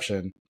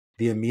perception.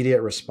 The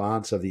immediate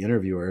response of the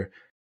interviewer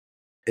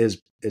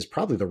is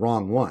probably the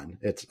wrong one.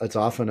 It's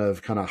often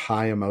of kind of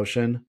high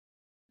emotion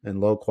and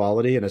low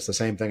quality, and it's the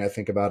same thing I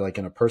think about, like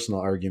in a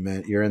personal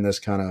argument. You're in this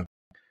kind of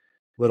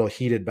little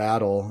heated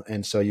battle,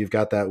 and so you've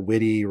got that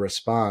witty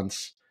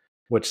response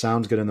which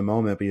sounds good in the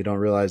moment, but you don't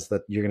realize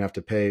that you're going to have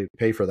to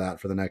pay for that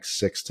for the next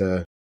 6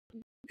 to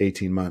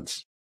 18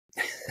 months.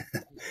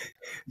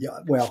 Yeah,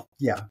 well,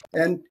 yeah,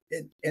 and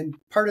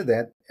part of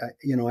that,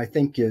 I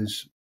think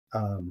is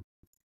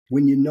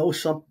when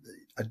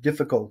a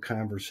difficult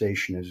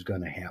conversation is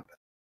going to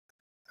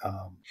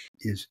happen,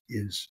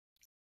 is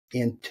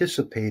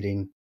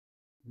anticipating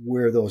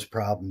where those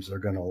problems are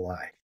going to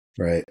lie,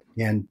 right?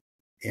 And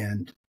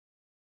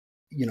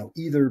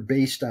either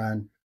based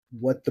on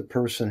what the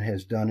person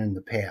has done in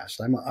the past.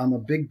 I'm a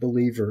big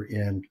believer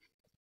in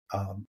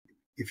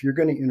if you're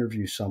going to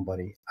interview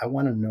somebody, I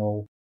want to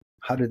know,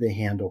 how do they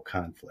handle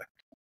conflict?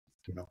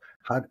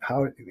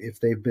 How if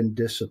they've been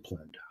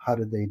disciplined, how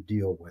do they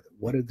deal with it?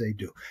 What do they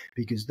do?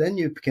 Because then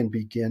you can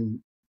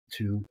begin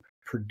to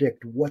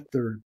predict what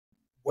their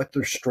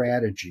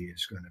strategy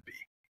is going to be.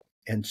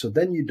 And so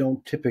then you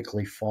don't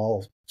typically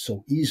fall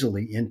so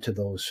easily into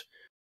those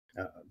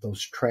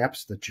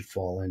traps that you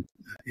fall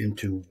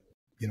into,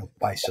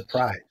 by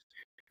surprise,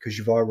 because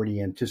you've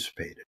already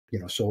anticipated.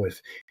 So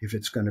if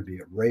it's going to be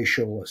a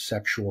racial, a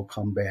sexual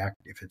comeback,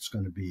 if it's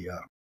going to be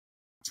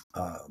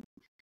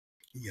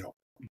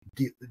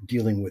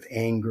dealing with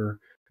anger,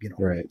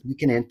 right. You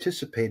can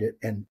anticipate it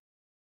and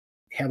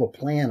have a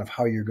plan of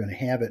how you're going to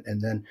have it, and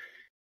then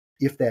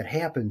if that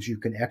happens, you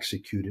can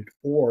execute it.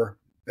 Or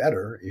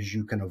better is,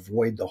 you can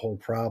avoid the whole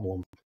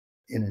problem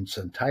in its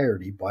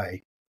entirety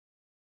by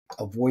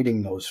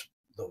avoiding those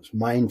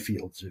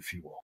minefields, if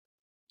you will.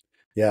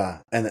 Yeah,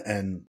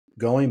 and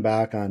going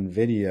back on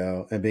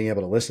video and being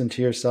able to listen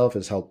to yourself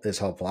is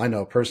helpful. I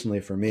know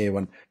personally for me,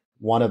 when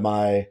one of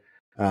my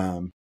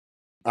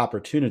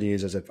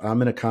opportunities is if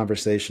I'm in a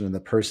conversation and the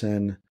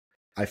person,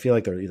 I feel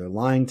like they're either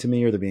lying to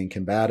me or they're being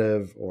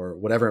combative or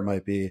whatever it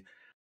might be.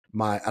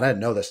 I didn't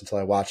know this until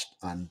I watched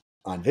on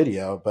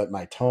video, but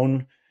my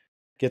tone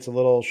gets a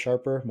little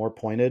sharper, more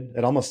pointed.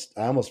 I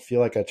almost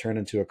feel like I turn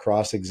into a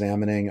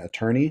cross-examining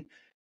attorney,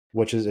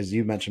 which is, as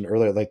you mentioned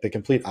earlier, like the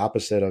complete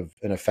opposite of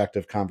an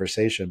effective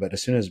conversation. But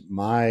as soon as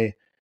my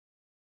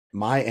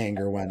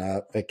anger went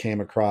up, it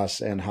came across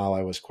in how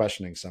I was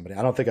questioning somebody.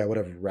 I don't think I would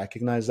have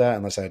recognized that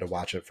unless I had to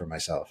watch it for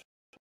myself.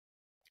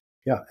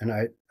 Yeah, and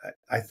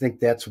I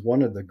think that's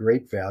one of the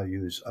great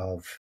values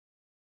of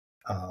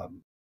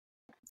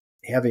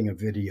having a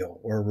video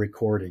or a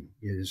recording,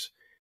 is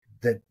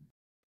that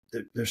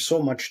there's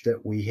so much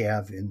that we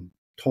have in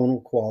tonal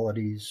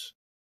qualities,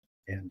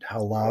 and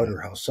how loud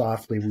or how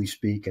softly we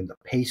speak, and the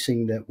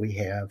pacing that we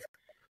have.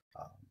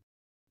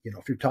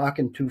 If you're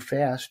talking too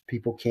fast,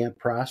 people can't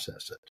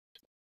process it.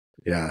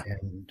 Yeah.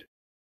 And,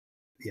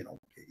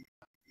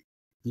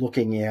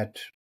 looking at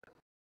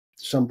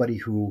somebody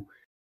who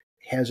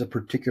has a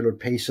particular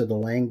pace of the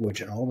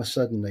language and all of a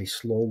sudden they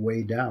slow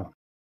way down,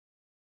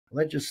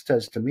 well, that just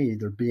says to me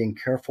they're being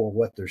careful of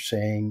what they're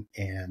saying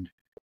and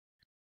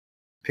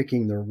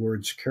picking their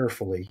words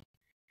carefully.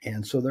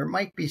 And so there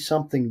might be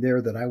something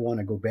there that I want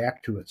to go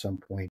back to at some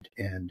point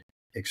and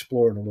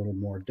explore in a little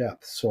more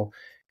depth. So,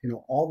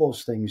 all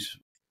those things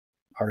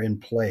are in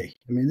play.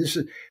 I mean, this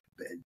is,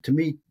 to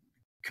me,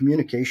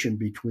 communication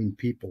between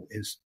people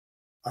is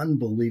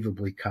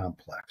unbelievably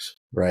complex.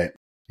 Right.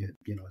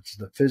 It's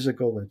the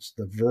physical, it's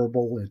the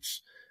verbal,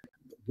 it's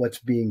what's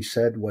being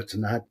said, what's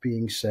not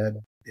being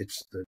said.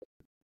 It's the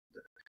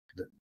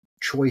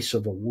choice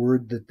of a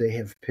word that they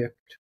have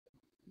picked.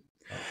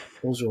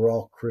 Those are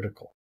all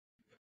critical.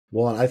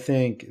 Well, and I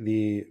think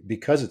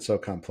because it's so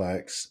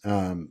complex,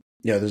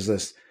 there's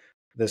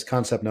this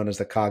concept known as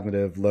the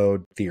cognitive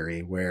load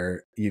theory,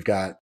 where you've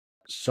got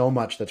so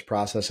much that's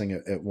processing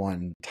at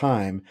one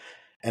time.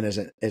 And as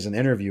an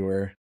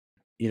interviewer,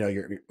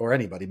 or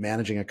anybody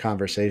managing a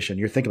conversation,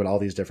 you're thinking about all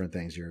these different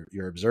things.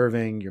 You're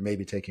observing, you're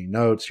maybe taking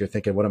notes, you're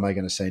thinking, what am I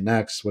going to say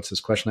next? What's this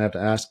question I have to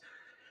ask?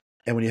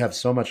 And when you have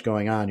so much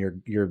going on,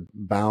 you're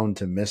bound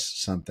to miss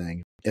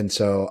something. And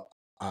so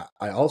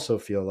I also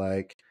feel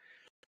like,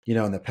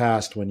 in the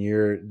past, when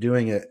you're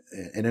doing an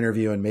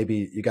interview and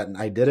maybe you got an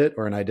I did it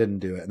or an I didn't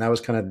do it, and that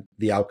was kind of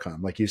the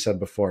outcome. Like you said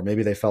before,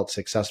 maybe they felt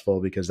successful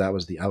because that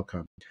was the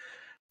outcome.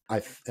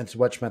 And so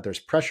which meant there's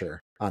pressure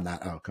on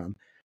that outcome.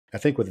 I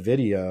think with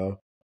video,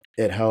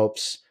 it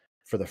helps.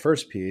 For the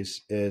first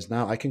piece is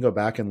now I can go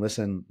back and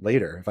listen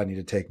later if I need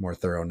to take more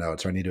thorough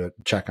notes or I need to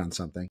check on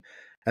something.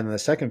 And then the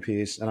second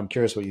piece, and I'm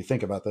curious what you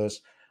think about this,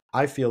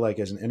 I feel like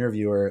as an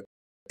interviewer,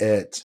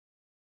 it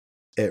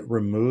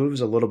removes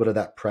a little bit of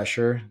that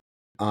pressure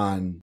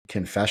on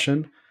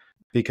confession,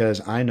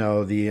 because I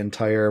know the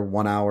entire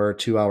 1 hour,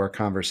 2 hour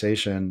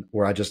conversation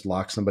where I just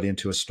lock somebody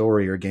into a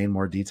story or gain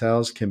more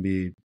details can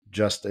be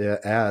just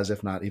as,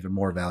 if not even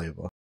more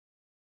valuable.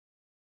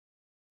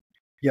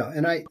 Yeah.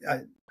 And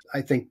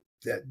I think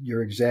that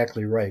you're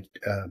exactly right.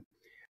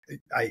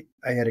 I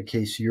had a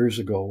case years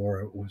ago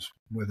where it was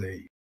with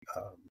a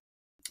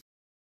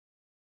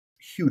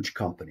huge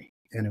company,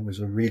 and it was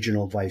a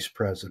regional vice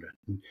president.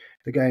 And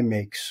the guy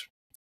makes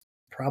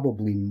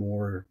probably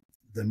more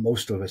than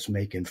most of us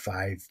make in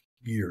 5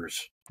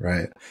 years,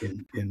 right?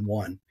 In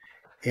one,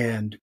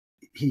 and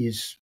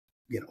he's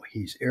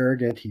he's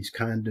arrogant, he's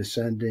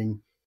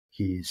condescending,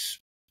 he's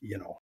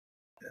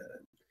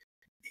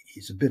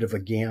he's a bit of a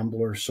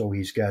gambler, so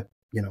he's got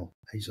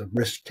he's a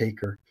risk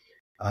taker,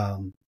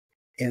 and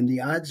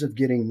the odds of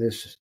getting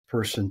this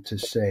person to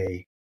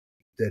say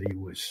that he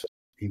was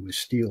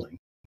stealing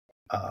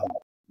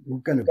were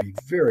going to be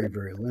very,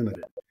 very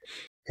limited.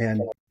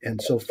 And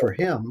so for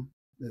him,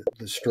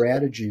 the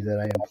strategy that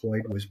I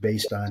employed was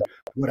based on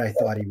what I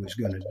thought he was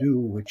going to do,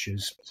 which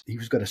is he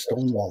was going to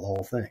stonewall the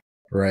whole thing.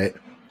 Right.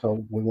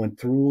 So we went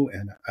through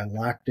and I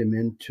locked him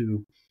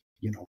into,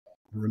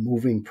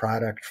 removing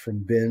product from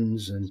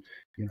bins and,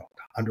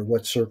 under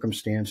what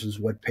circumstances,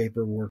 what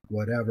paperwork,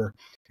 whatever.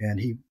 And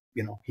he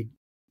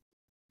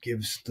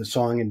gives the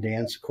song and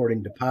dance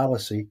according to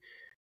policy.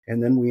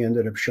 And then we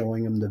ended up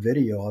showing him the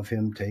video of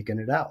him taking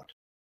it out.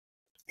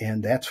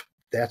 And that's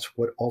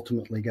what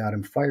ultimately got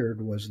him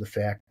fired, was the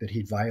fact that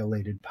he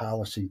violated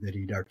policy that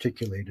he'd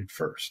articulated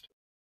first.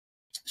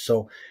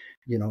 So,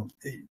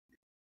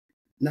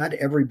 not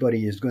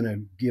everybody is going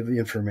to give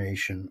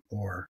information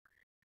or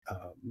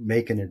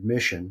make an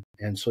admission.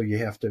 And so you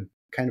have to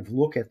kind of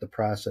look at the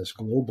process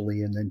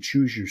globally and then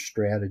choose your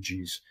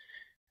strategies,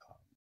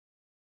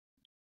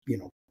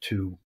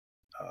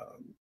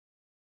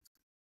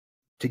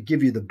 to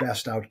give you the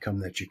best outcome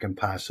that you can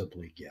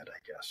possibly get, I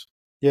guess.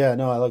 Yeah,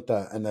 no, I like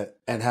that.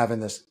 And having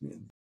this,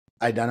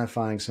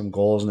 identifying some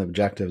goals and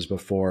objectives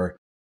before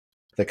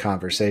the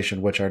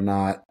conversation, which are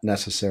not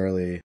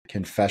necessarily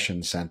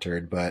confession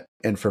centered, but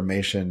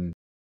information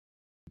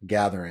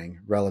gathering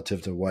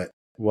relative to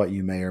what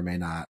you may or may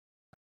not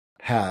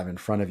have in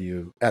front of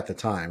you at the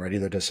time, right?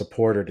 Either to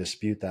support or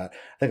dispute that.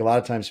 I think a lot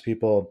of times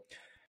people,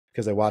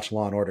 because they watch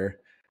Law and Order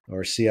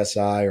or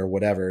CSI or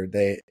whatever,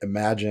 they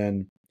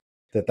imagine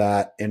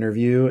that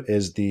interview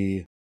is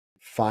the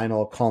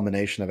final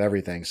culmination of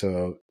everything.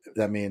 So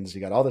that means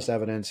you got all this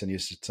evidence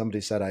and somebody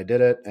said I did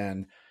it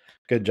and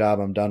good job,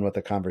 I'm done with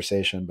the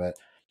conversation. But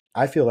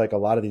I feel like a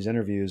lot of these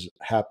interviews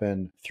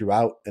happen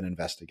throughout an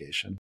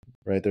investigation,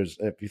 right?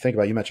 If you think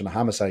about, you mentioned a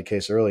homicide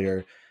case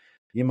earlier,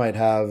 you might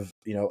have,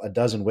 a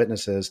dozen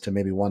witnesses to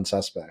maybe one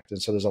suspect. And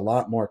so there's a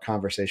lot more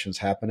conversations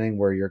happening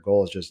where your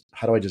goal is just,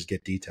 how do I just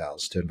get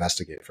details to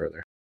investigate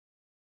further?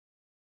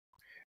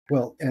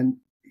 Well, and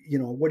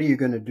what are you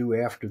going to do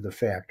after the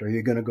fact? Are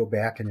you going to go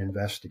back and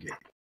investigate?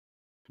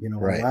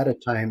 Right. A lot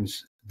of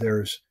times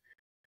there's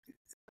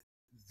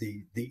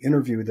the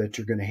interview that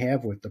you're going to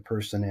have with the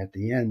person at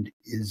the end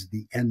is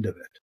the end of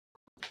it.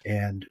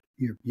 And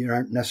you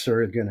aren't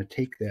necessarily going to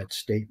take that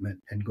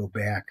statement and go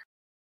back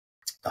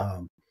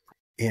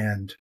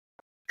and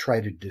try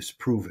to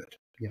disprove it,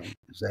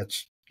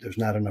 because there's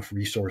not enough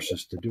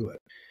resources to do it.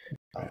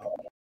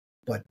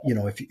 But,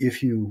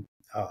 if you,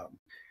 I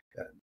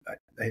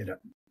had a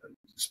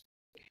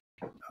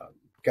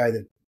guy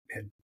that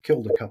had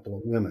killed a couple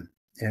of women,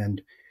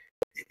 and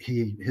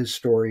his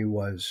story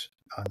was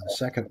on the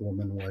second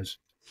woman was,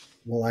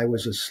 well, I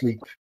was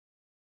asleep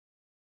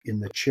in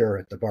the chair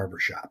at the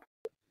barbershop,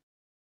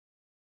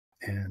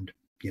 and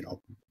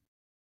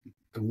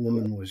the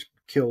woman was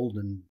killed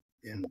and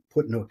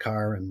put into a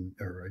car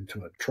or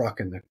into a truck,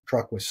 and the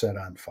truck was set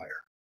on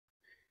fire.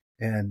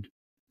 And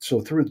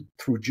so through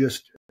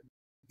just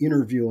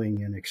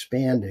interviewing and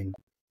expanding,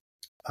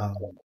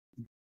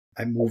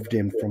 I moved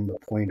him from the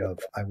point of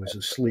I was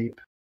asleep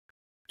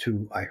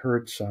to I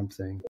heard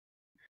something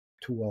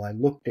to, well, I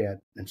looked at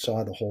and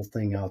saw the whole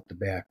thing out the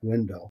back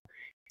window.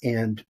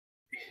 And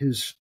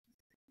he's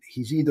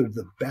either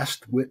the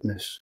best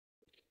witness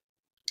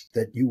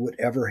that you would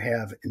ever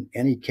have in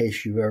any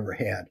case you ever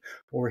had,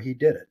 or he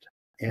did it.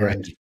 And,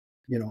 right.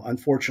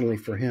 unfortunately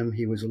for him,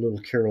 he was a little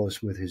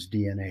careless with his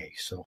DNA.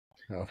 So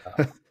Oh.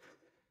 uh,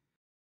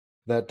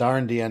 That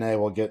darn DNA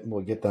will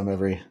get them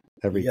every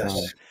time.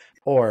 yes,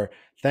 Or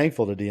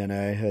thankful to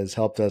DNA has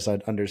helped us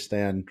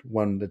understand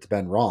when it's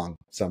been wrong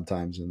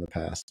sometimes in the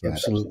past. But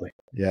absolutely.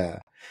 yeah,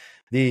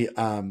 the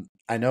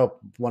I know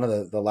one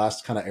of the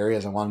last kind of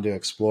areas I wanted to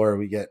explore.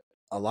 We get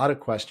a lot of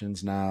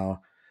questions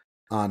now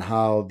on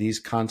how these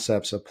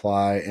concepts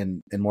apply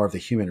in more of the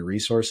human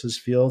resources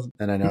field,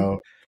 and I know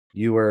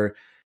you were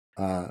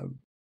uh,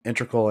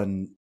 integral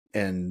and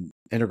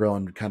integral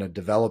in kind of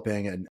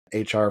developing an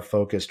HR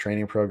focused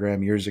training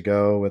program years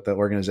ago with the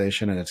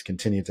organization, and it's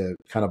continued to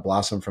kind of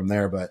blossom from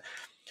there. But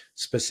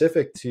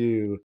specific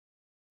to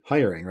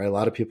hiring, right? A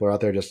lot of people are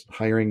out there just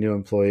hiring new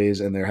employees,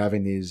 and they're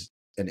having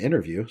an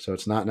interview, so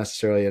it's not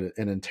necessarily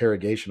an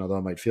interrogation, although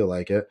it might feel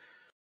like it.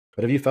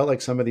 But have you felt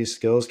like some of these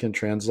skills can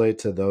translate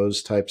to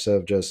those types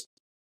of just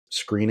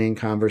screening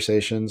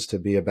conversations to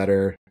be a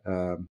better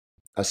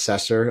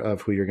assessor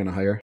of who you're going to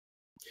hire?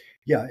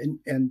 Yeah,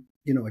 and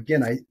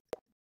again,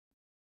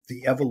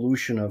 the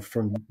evolution of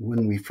from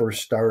when we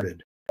first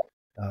started.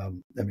 I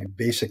mean,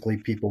 basically,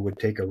 people would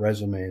take a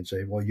resume and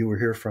say, "Well, you were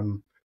here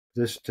from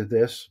this to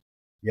this,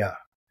 yeah,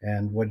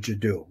 and what'd you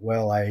do?"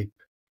 "Well, I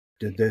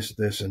did this,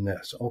 this, and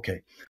this."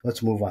 "Okay,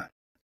 let's move on."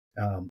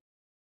 Um,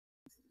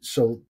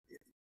 so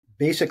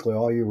basically,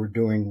 all you were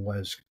doing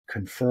was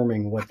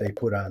confirming what they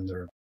put on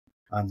the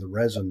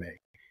resume,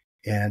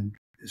 and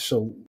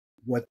so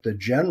what the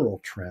general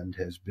trend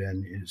has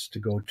been is to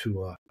go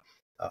to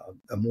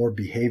a more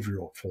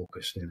behavioral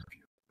focused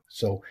interview.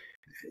 So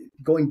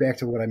going back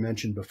to what I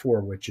mentioned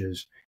before, which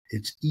is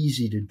it's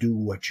easy to do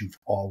what you've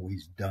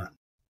always done.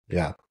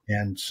 Yeah.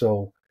 And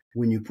so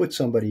when you put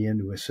somebody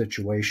into a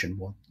situation,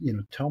 well,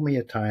 tell me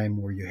a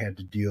time where you had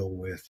to deal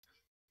with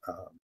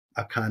uh,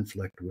 a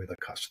conflict with a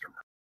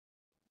customer.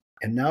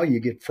 And now you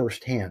get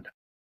firsthand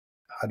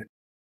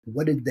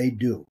what did they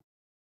do?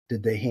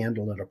 Did they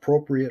handle it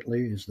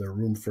appropriately? Is there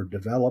room for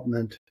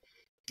development?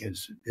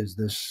 Is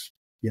this,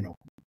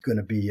 going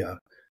to be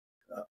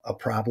a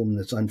problem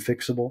that's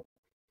unfixable?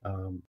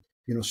 Um,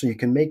 so you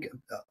can make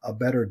a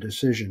better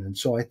decision. And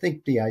so I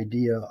think the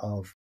idea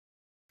of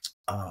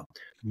uh,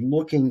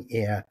 looking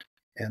at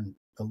and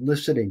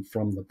eliciting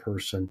from the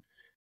person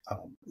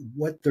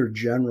what their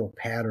general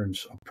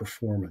patterns of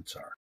performance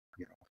are.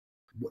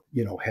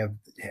 Have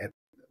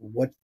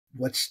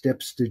what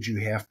steps did you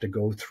have to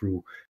go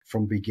through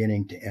from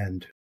beginning to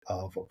end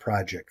of a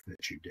project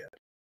that you did?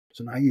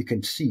 So now you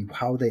can see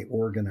how they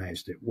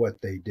organized it,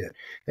 what they did.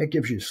 That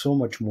gives you so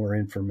much more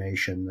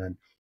information than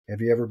have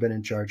you ever been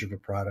in charge of a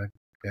product?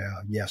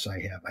 Yes, I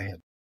have. I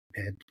had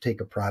to take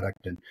a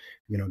product and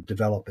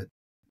develop it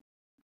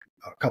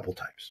a couple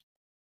times.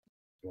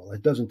 Well,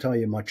 it doesn't tell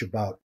you much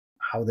about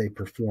how they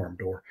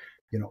performed or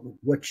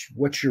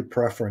what's your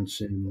preference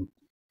in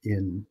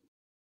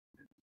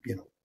you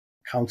know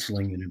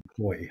counseling an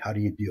employee. How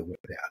do you deal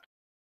with that?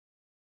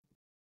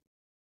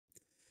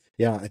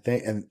 Yeah, I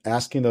think, and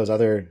asking those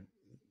other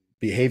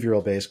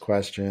behavioral based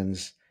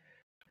questions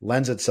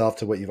lends itself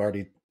to what you've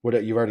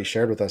already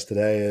shared with us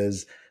today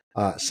is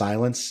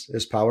silence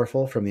is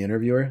powerful from the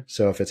interviewer.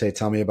 So if it's, hey,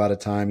 tell me about a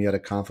time you had a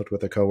conflict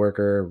with a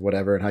coworker or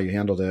whatever and how you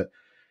handled it,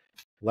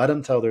 let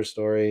them tell their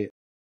story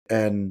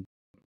and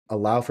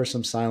allow for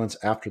some silence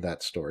after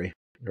that story,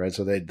 right?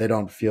 So they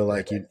don't feel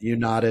like you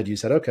nodded, you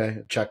said, okay,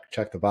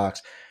 check the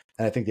box.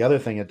 And I think the other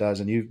thing it does,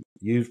 and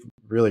you've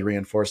really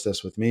reinforced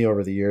this with me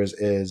over the years,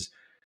 is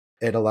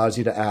it allows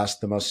you to ask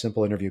the most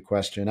simple interview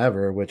question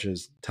ever, which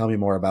is, tell me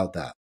more about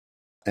that.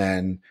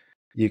 And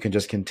you can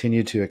just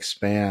continue to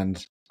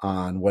expand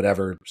on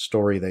whatever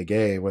story they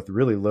gave with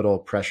really little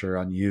pressure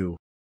on you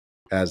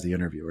as the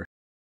interviewer.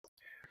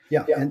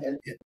 Yeah,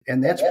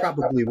 and that's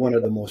probably one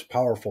of the most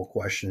powerful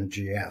questions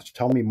you ask.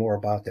 Tell me more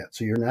about that.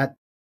 So you're not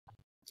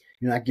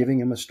giving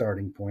them a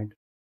starting point.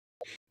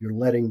 You're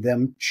letting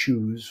them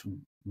choose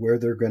where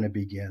they're going to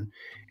begin,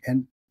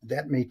 and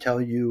that may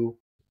tell you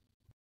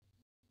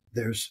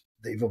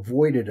they've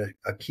avoided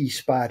a key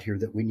spot here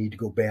that we need to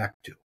go back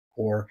to,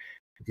 or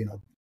you know,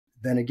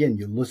 then again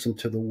you listen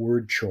to the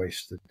word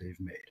choice that they've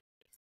made,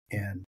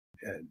 and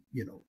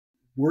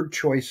word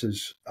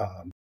choices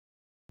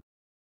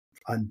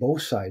on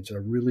both sides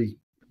are really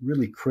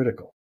really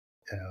critical.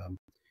 Um,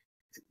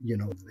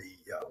 the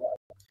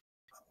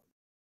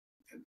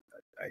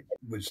I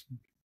was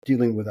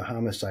dealing with a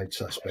homicide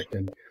suspect,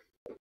 and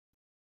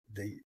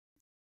the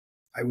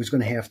I was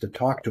going to have to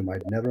talk to him.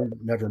 I'd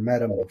never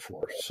met him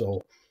before,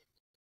 so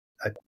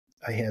I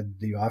I had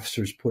the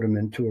officers put him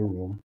into a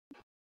room,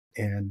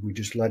 and we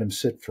just let him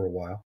sit for a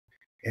while,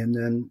 and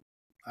then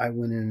I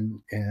went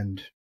in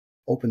and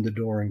opened the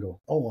door and go,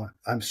 "Oh,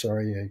 I'm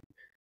sorry,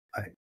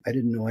 I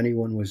didn't know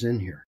anyone was in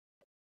here."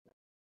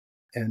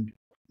 And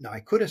now I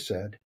could have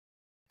said,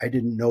 "I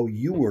didn't know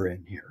you were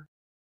in here,"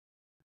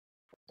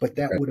 but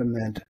that would have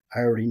meant I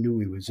already knew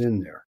he was in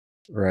there,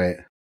 Right.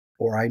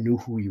 or I knew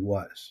who he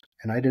was,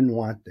 and I didn't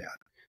want that.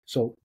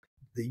 So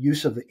the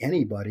use of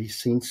anybody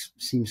seems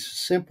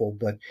simple,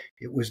 but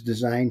it was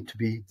designed to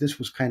be. This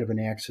was kind of an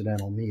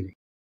accidental meeting.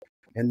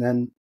 And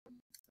then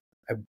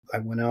I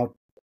went out,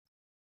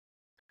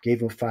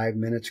 gave him 5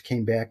 minutes,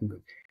 came back and,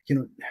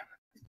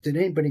 did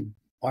anybody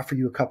offer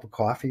you a cup of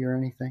coffee or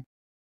anything?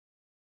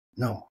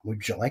 No.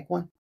 Would you like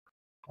one?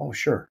 Oh,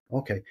 sure.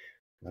 Okay.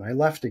 Then I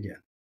left again.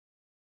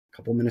 A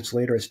couple minutes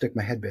later, I stick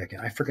my head back in.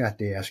 I forgot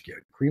to ask you,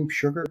 cream,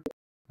 sugar?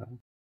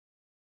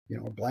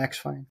 Black's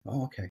fine.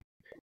 Oh, okay.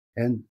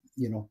 And,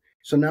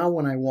 so now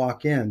when I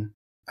walk in,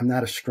 I'm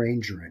not a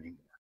stranger anymore.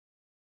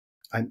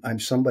 I'm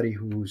somebody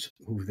who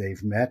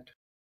they've met,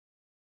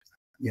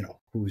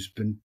 who's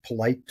been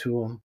polite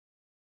to them,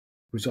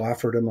 who's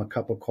offered them a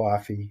cup of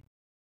coffee.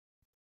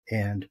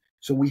 And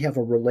so we have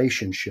a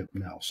relationship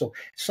now. So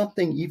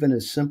something even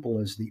as simple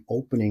as the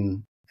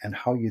opening and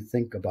how you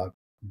think about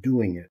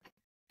doing it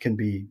can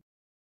be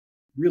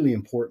really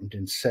important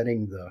in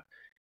setting the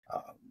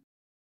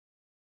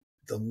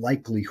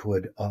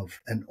likelihood of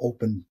an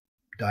open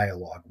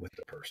dialogue with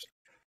the person.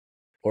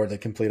 Or the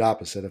complete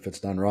opposite if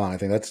it's done wrong. I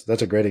think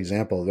that's a great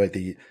example, right?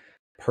 The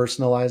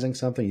personalizing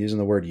something, using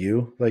the word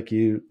you, like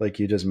you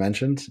just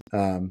mentioned.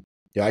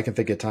 I can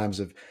think at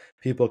times of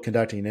people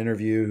conducting an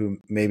interview who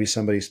maybe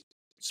somebody's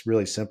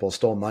really simple,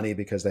 stole money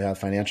because they have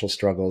financial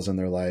struggles in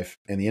their life.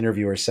 And the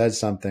interviewer says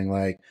something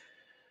like,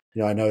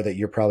 I know that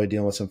you're probably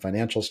dealing with some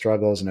financial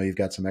struggles. I know you've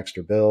got some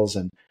extra bills,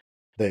 and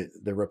the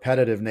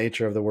repetitive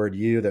nature of the word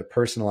you that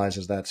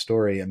personalizes that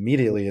story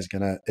immediately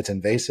it's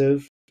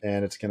invasive,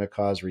 and it's going to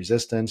cause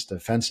resistance,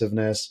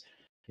 defensiveness.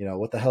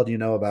 What the hell do you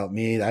know about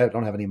me? I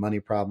don't have any money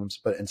problems.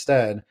 But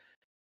instead,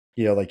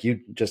 like you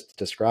just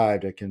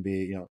described, it can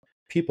be,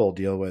 people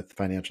deal with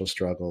financial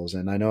struggles.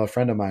 And I know a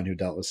friend of mine who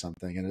dealt with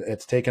something, and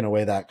it's taken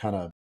away that kind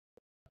of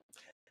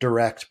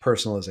direct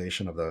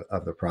personalization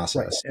of the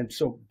process. Right. And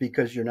so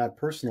because you're not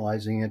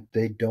personalizing it,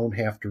 they don't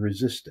have to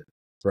resist it.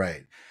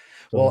 Right.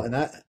 So, Well,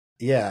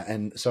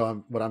 and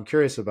so what I'm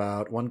curious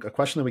about, a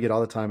question that we get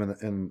all the time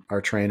in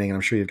our training, and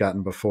I'm sure you've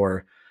gotten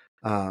before,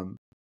 how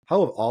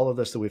have all of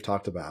this that we've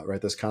talked about,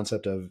 right? This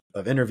concept of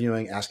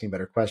interviewing, asking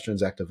better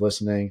questions, active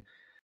listening,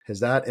 has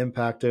that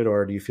impacted,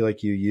 or do you feel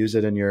like you use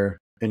it in your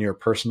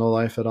personal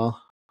life at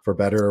all, for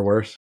better or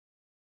worse?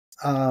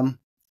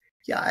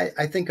 Yeah,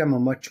 I think I'm a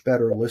much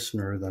better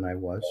listener than I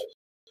was.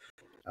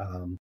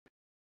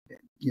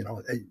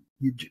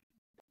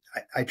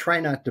 I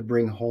try not to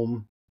bring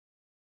home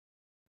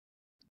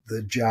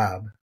the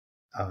job,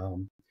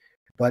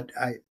 but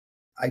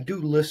I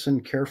do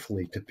listen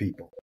carefully to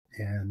people,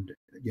 and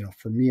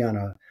for me on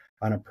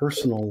a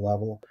personal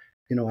level,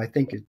 I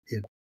think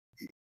it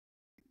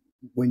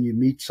when you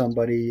meet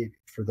somebody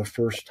for the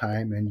first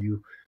time and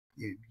you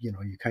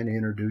kind of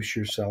introduce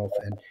yourself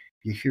and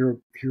you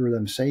hear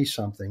them say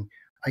something,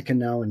 I can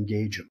now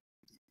engage them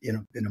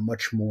in a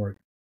much more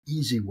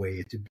easy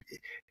way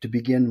to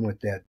begin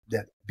with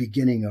that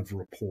beginning of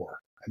rapport.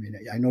 I mean,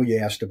 I know you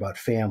asked about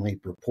family.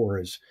 Rapport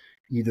is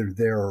either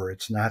there or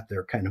it's not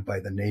there, kind of by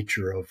the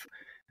nature of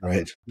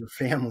Right. your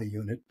family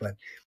unit. But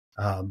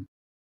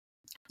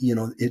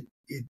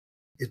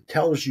it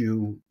tells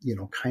you,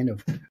 kind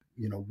of,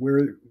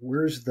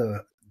 where's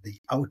the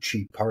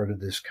ouchy part of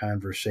this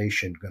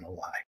conversation going to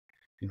lie?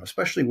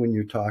 Especially when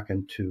you're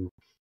talking to,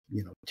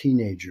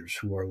 teenagers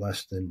who are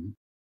less than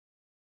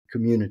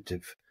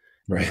communicative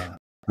Right.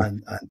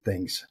 on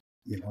things.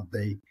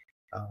 They,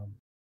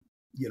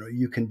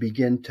 you can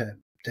begin to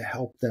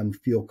help them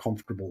feel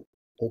comfortable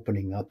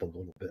opening up a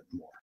little bit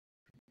more.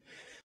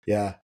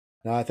 Yeah.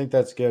 No, I think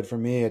that's good. For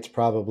me, it's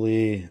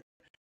probably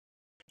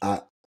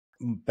a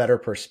better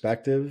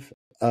perspective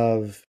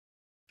of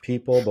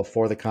people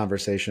before the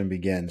conversation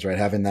begins, right?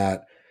 Having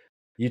that,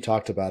 you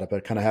talked about it,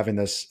 but kind of having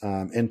this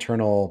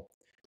internal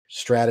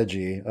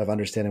strategy of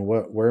understanding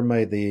where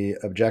might the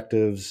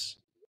objectives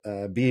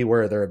be,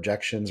 where are their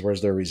objections,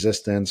 where's their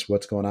resistance,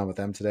 what's going on with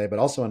them today, but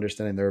also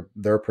understanding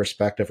their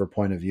perspective or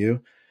point of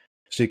view,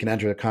 so you can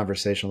enter the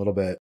conversation a little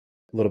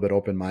bit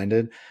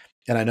open-minded.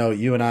 And I know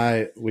you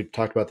and we've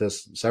talked about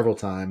this several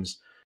times,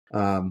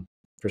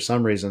 for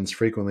some reasons,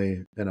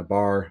 frequently in a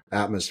bar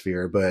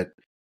atmosphere, but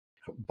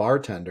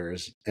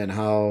bartenders and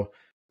how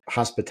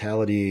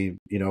hospitality,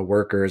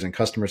 workers and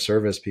customer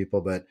service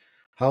people, but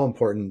how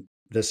important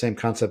the same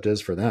concept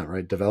is for them,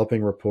 right?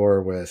 Developing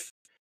rapport with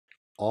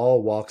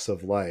all walks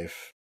of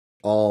life,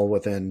 all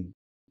within,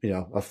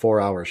 a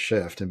 4-hour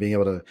shift, and being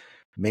able to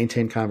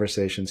maintain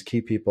conversations,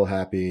 keep people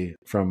happy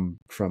from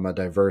a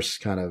diverse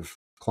kind of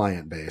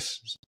client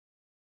base.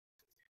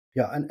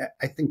 Yeah. And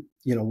I think,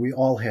 we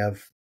all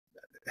have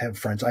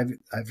friends. I've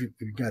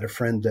got a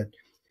friend that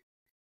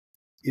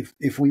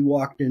if we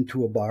walked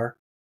into a bar,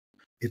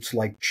 it's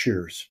like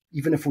cheers,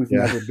 even if we've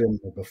never been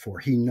there before.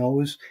 He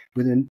knows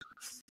within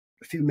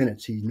a few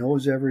minutes, he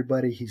knows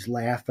everybody. He's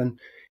laughing.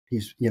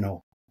 He's,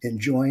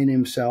 enjoying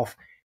himself.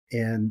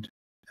 And,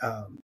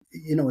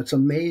 it's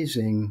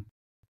amazing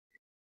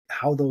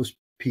how those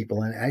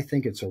people, and I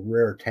think it's a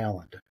rare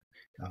talent.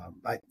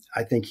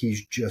 I think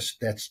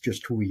that's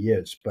just who he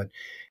is. But,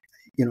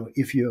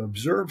 if you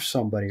observe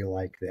somebody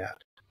like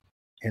that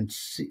and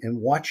see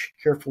and watch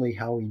carefully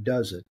how he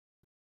does it,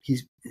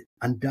 he's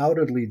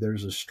undoubtedly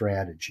there's a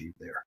strategy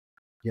there,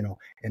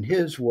 and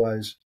his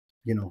was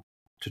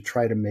to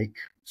try to make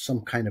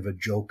some kind of a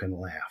joke and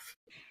laugh.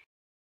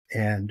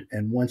 And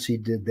once he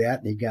did that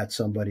and he got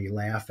somebody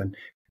laughing,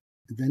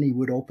 then he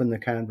would open the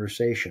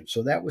conversation.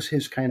 So that was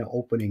his kind of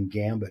opening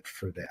gambit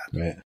for that.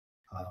 Right.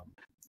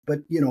 But,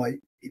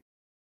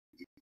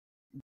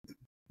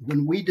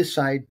 when we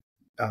decide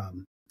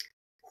who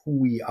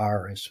we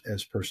are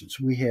as persons,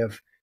 we have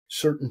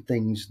certain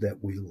things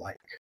that we like.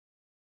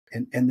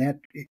 And that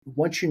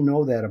once you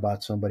know that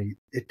about somebody,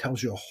 it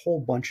tells you a whole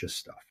bunch of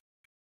stuff.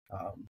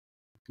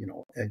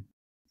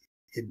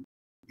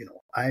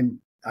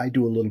 I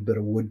do a little bit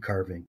of wood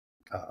carving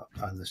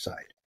on the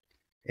side.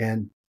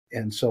 And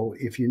so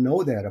if you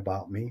know that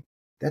about me,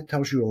 that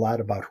tells you a lot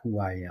about who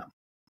I am.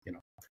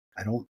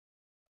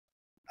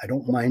 I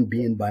don't mind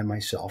being by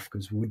myself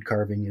because wood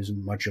carving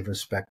isn't much of a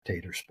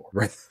spectator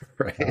sport.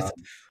 Right.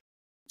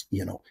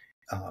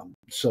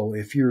 So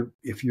if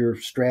your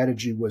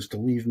strategy was to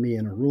leave me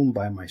in a room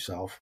by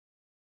myself,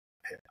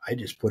 I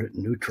just put it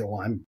in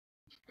neutral.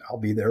 I'll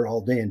be there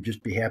all day and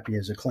just be happy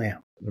as a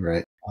clam.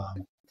 Right.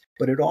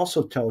 But it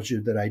also tells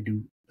you that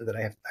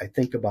I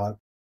think about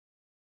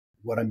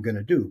what I'm going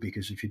to do,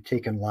 because if you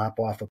take and lop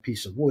off a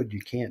piece of wood,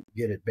 you can't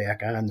get it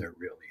back on there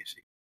real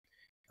easy.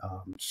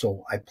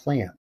 So I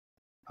plan.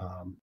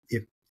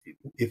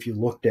 If you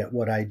looked at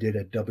what I did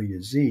at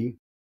WZ,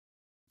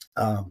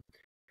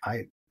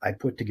 I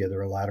put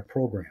together a lot of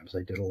programs.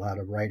 I did a lot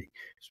of writing.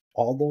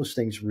 All those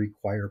things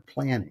require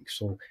planning.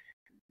 So,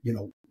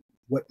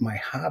 what my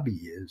hobby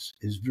is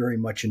very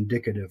much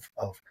indicative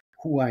of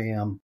who I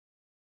am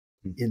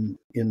in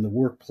the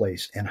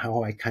workplace and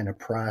how I kind of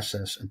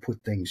process and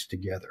put things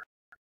together.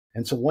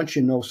 And so once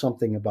you know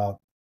something about,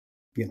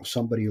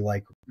 somebody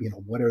like,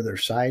 what are their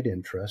side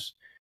interests,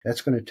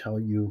 that's going to tell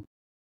you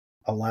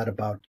a lot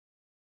about,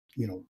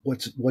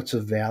 what's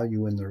of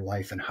value in their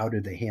life and how do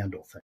they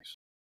handle things.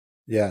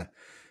 Yeah.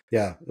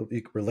 Yeah.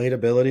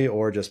 Relatability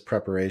or just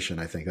preparation.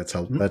 I think that's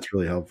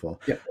really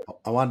helpful. Yeah.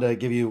 I wanted to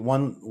give you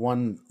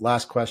one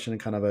last question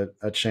and kind of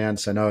a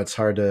chance. I know it's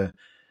hard to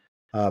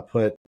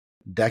put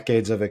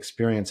decades of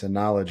experience and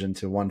knowledge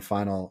into one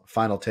final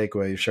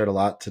takeaway. You shared a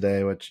lot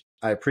today, which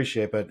I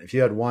appreciate, but if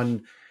you had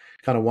one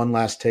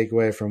last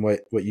takeaway from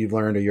what you've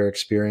learned or your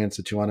experience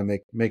that you want to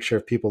make sure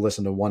if people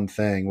listen to one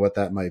thing, what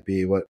that might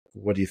be, what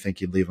do you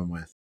think you'd leave them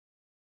with?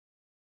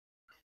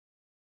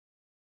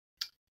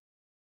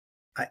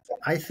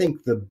 I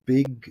think the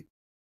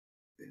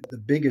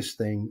biggest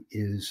thing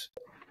is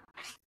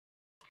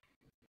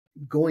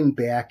going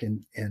back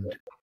and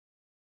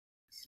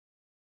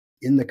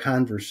in the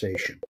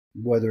conversation,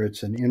 whether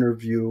it's an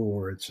interview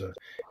or it's a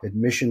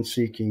admission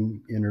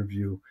seeking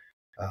interview,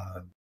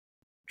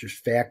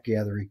 just fact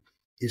gathering,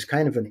 is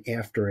kind of an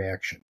after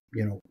action.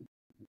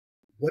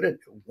 What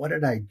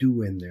did I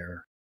do in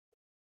there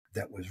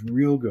that was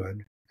real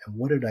good, and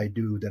what did I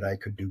do that I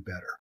could do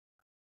better?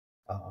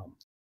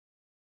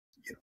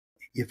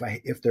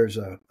 If there's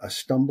a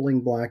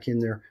stumbling block in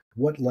there,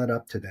 what led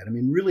up to that? I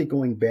mean, really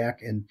going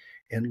back and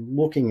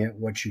looking at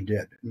what you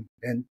did.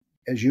 And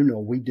as you know,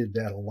 we did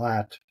that a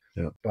lot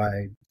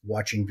by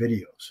watching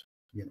videos,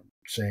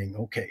 saying,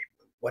 okay,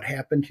 what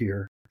happened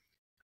here?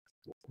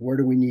 Where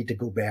do we need to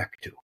go back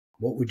to?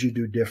 What would you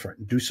do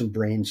different? Do some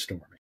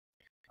brainstorming.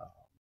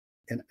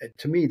 And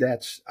to me,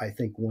 that's, I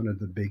think, one of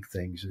the big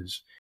things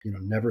is,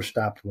 never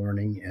stop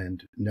learning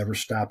and never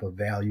stop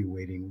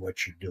evaluating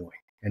what you're doing.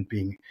 And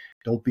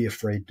don't be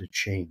afraid to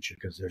change,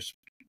 because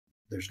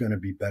there's going to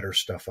be better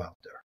stuff out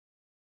there.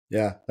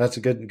 Yeah, that's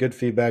a good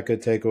feedback,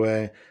 good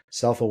takeaway.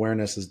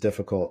 Self-awareness is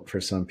difficult for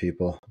some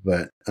people,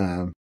 but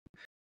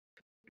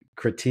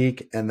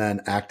critique and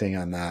then acting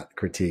on that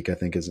critique, I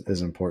think,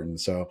 is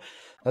important. So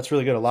that's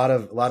really good. A lot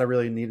of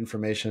really neat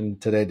information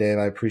today, Dave.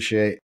 I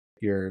appreciate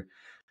your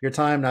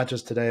time, not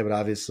just today, but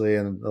obviously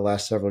in the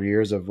last several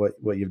years of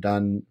what you've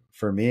done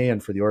for me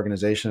and for the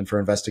organization and for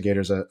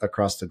investigators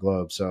across the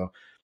globe. So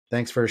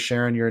thanks for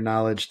sharing your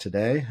knowledge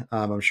today.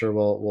 I'm sure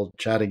we'll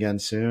chat again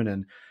soon.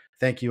 And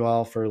thank you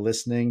all for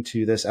listening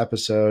to this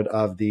episode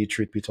of the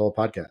Truth Be Told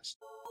podcast.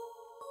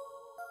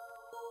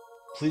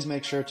 Please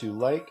make sure to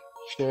like,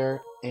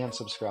 share, and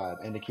subscribe.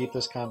 And to keep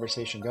this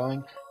conversation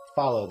going,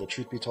 follow the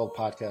Truth Be Told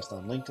podcast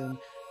on LinkedIn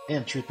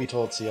and Truth Be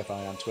Told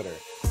CFI on Twitter.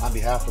 On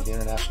behalf of the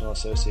International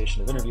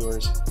Association of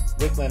Interviewers,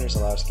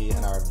 Wicklander-Zulawski,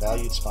 and our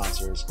valued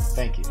sponsors,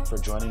 thank you for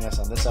joining us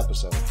on this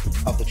episode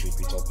of the Truth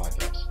Be Told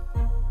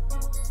podcast.